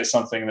 you'll just get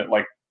something that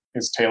like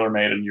is tailor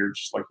made, and you're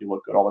just like, you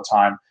look good all the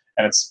time,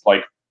 and it's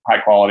like high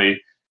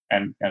quality,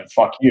 and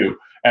fuck you.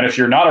 And if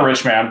you're not a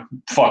rich man,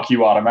 fuck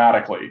you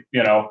automatically,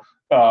 so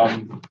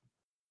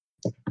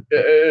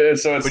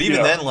it's, but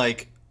even then,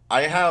 like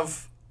I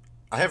have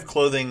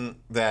clothing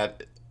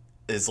that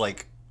is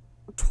like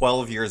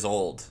 12 years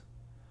old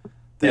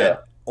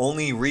that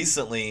only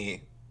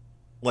recently,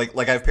 like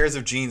I have pairs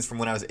of jeans from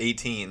when I was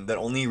 18 that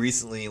only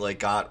recently like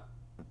got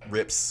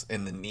rips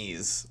in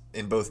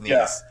both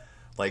knees.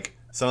 Like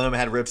some of them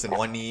had rips in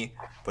one knee,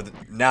 but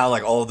now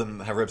like all of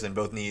them have rips in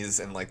both knees,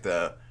 and like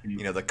the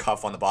the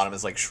cuff on the bottom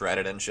is like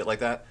shredded and shit like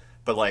that.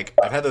 But like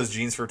I've had those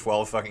jeans for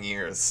 12 fucking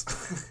years.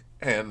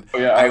 And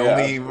I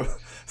only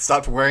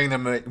stopped wearing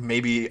them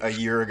maybe a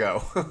year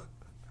ago.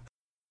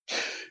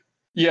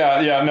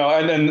 No,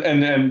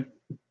 and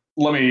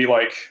let me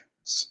like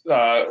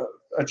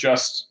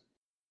adjust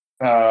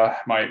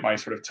my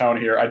sort of tone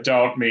here. I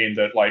don't mean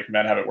that like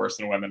men have it worse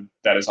than women.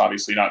 That is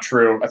obviously not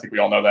true. I think we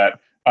all know that.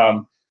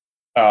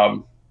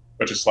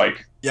 But just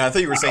like, I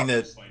thought you were saying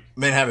that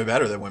men have it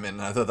better than women.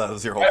 I thought that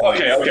was your whole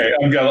point. Okay.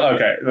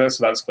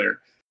 That's clear.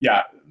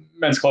 Yeah,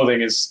 men's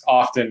clothing is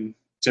often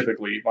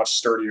typically much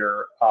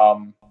sturdier,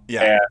 and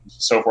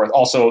so forth.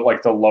 Also,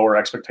 like the lower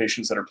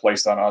expectations that are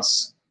placed on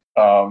us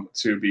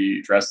to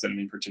be dressed in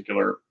any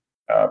particular,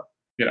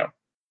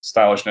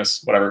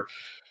 stylishness, whatever.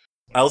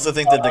 I also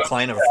think the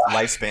decline of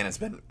lifespan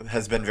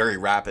has been very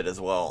rapid as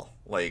well.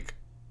 Like,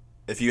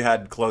 if you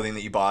had clothing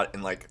that you bought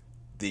in like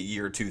the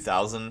year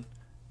 2000,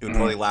 it would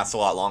probably last a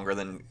lot longer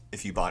than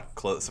if you bought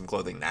some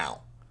clothing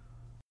now.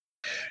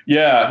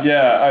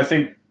 Yeah. I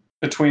think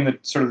between the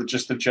sort of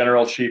just the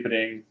general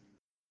cheapening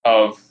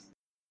of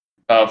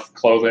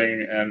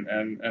clothing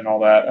and all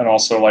that, and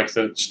also like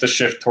the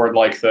shift toward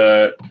like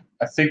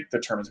I think the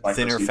term is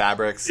thinner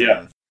fabrics.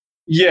 Thinner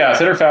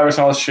fabrics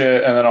and all this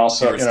shit, and then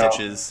also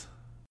stitches.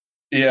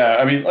 Yeah,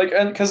 I mean, like,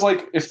 and because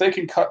like if they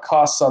can cut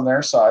costs on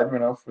their side,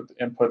 for the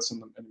inputs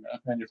in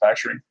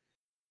manufacturing,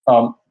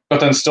 but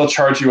then still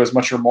charge you as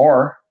much or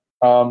more,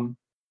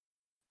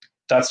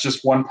 that's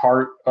just one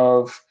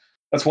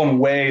that's one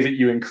way that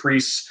you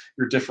increase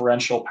your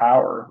differential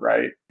power,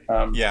 right?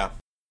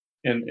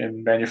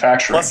 In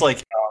manufacturing. Plus,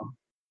 like,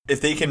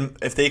 if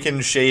they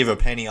can shave a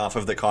penny off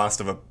of the cost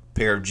of a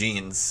pair of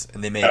jeans,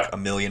 and they make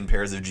 1 million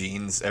pairs of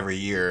jeans every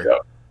year,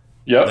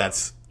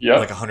 that's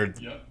like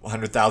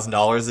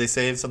 $100,000 they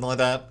save, something like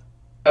that.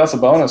 That's a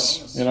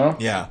bonus,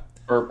 Yeah,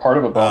 or part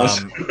of a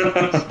bonus.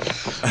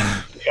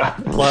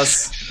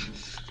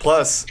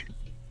 Plus,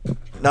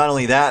 not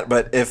only that,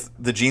 but if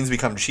the jeans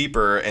become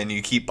cheaper and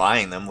you keep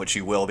buying them, which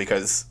you will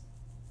because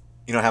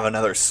you don't have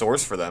another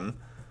source for them.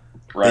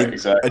 Right,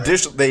 exactly.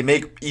 Additionally, they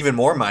make even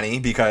more money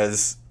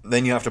because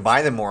then you have to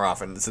buy them more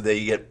often, so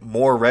they get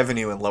more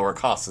revenue and lower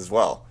costs as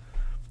well.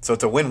 So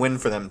it's a win-win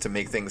for them to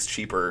make things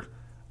cheaper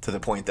to the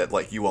point that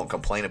like you won't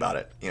complain about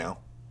it,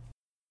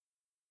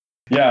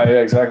 Yeah,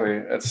 exactly.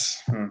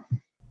 It's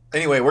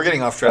anyway, we're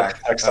getting off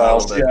track.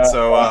 Textiles,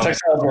 So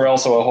textiles were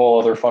also a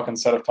whole other fucking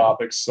set of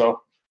topics.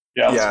 So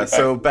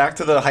so back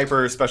to the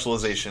hyper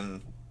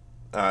specialization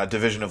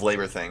division of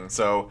labor thing.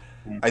 So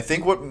I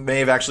think what may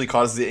have actually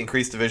caused the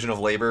increased division of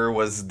labor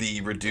was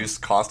the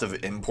reduced cost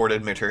of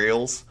imported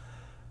materials.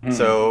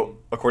 So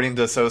according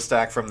to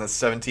Sostak, from the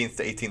 17th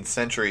to 18th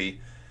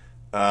century,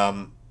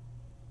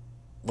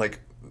 like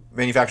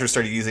manufacturers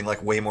started using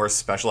like way more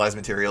specialized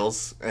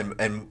materials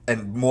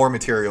and more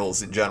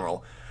materials in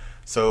general.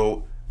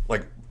 So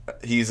like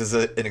he uses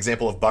an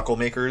example of buckle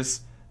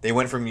makers. They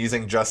went from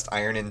using just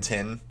iron and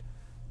tin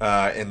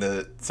in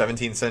the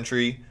 17th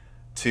century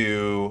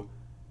to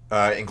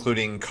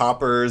including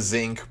copper,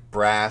 zinc,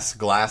 brass,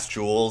 glass,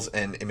 jewels,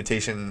 and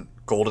imitation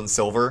gold and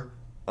silver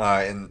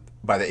by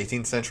the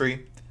 18th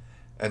century.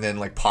 And then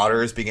like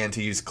potters began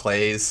to use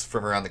clays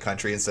from around the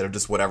country instead of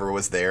just whatever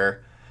was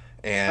there.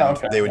 And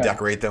they would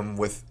decorate them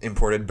with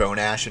imported bone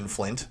ash and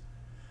flint.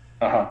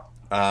 So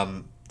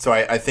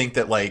I think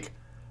that like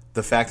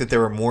the fact that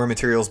there were more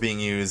materials being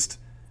used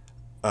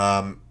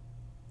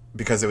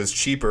because it was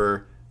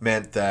cheaper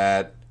meant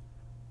that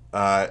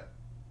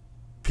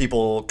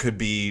people could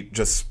be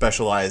just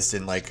specialized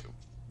in like,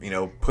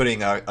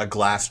 putting a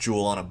glass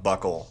jewel on a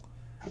buckle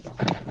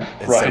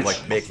instead of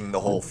like making the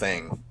whole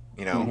thing,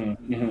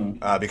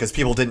 because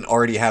people didn't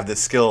already have the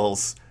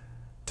skills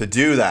to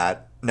do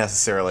that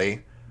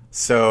necessarily.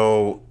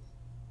 So,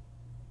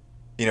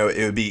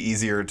 it would be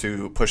easier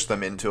to push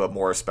them into a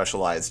more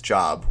specialized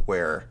job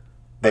where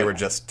they were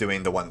just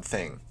doing the one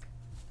thing.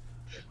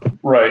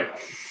 Right.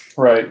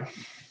 Right.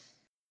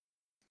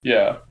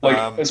 Yeah. Like,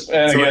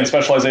 and again, so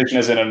specialization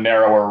is in a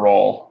narrower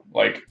role,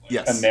 like a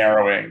yes,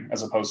 narrowing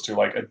as opposed to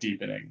like a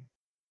deepening.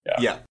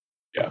 Yeah.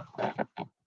 yeah. Yeah.